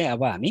क्वेशनहरु चाहिँ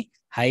अब हामी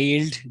हाई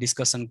यील्ड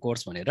डिस्कसन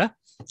कोर्स भनेर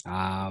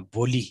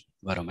भोलि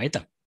गरौँ है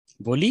त।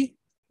 भोलि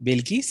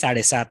बेलुकी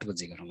 7:30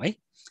 बजे गरौँ है।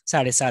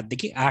 7:30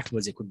 देखि 8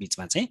 बजेको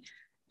बिचमा चाहिँ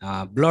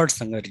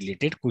ब्लडसँग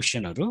रिलेटेड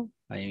क्वेशनहरु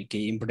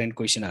केही इम्पोर्टेन्ट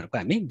क्वेशनहरुको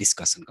हामी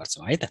डिस्कसन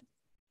गर्छौं है त।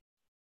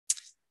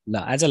 ल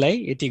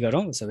आजलाई यति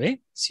गरौँ सबै।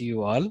 सी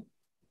यू अल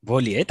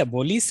भोलि है त।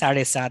 भोलि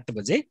 7:30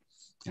 बजे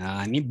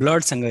हामी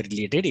ब्लडसँग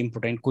related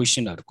important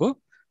क्वेशनहरुको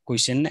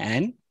question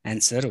and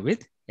answer with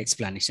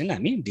explanation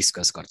हामी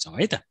डिस्कस गर्छौं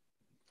है त।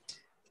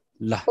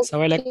 ल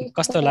सबैलाई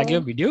कस्तो लाग्यो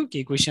भिडियो?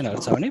 के क्वेशनहरु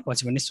छ भने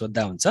पछि पनि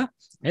सोध्दा हुन्छ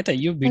है त।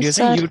 यो भिडियो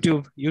चाहिँ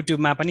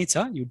युट्युबमा पनि छ,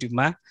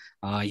 युट्युबमा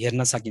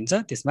हेर्न सकिन्छ।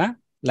 त्यसमा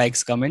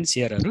लाइक्स कमेन्ट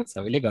शेयरहरु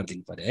सबैले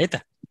गरिदिनु पर्यो है त।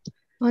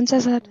 हुन्छ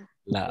सर।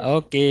 ल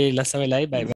ओके, ल सबैलाई बाइ बाइ।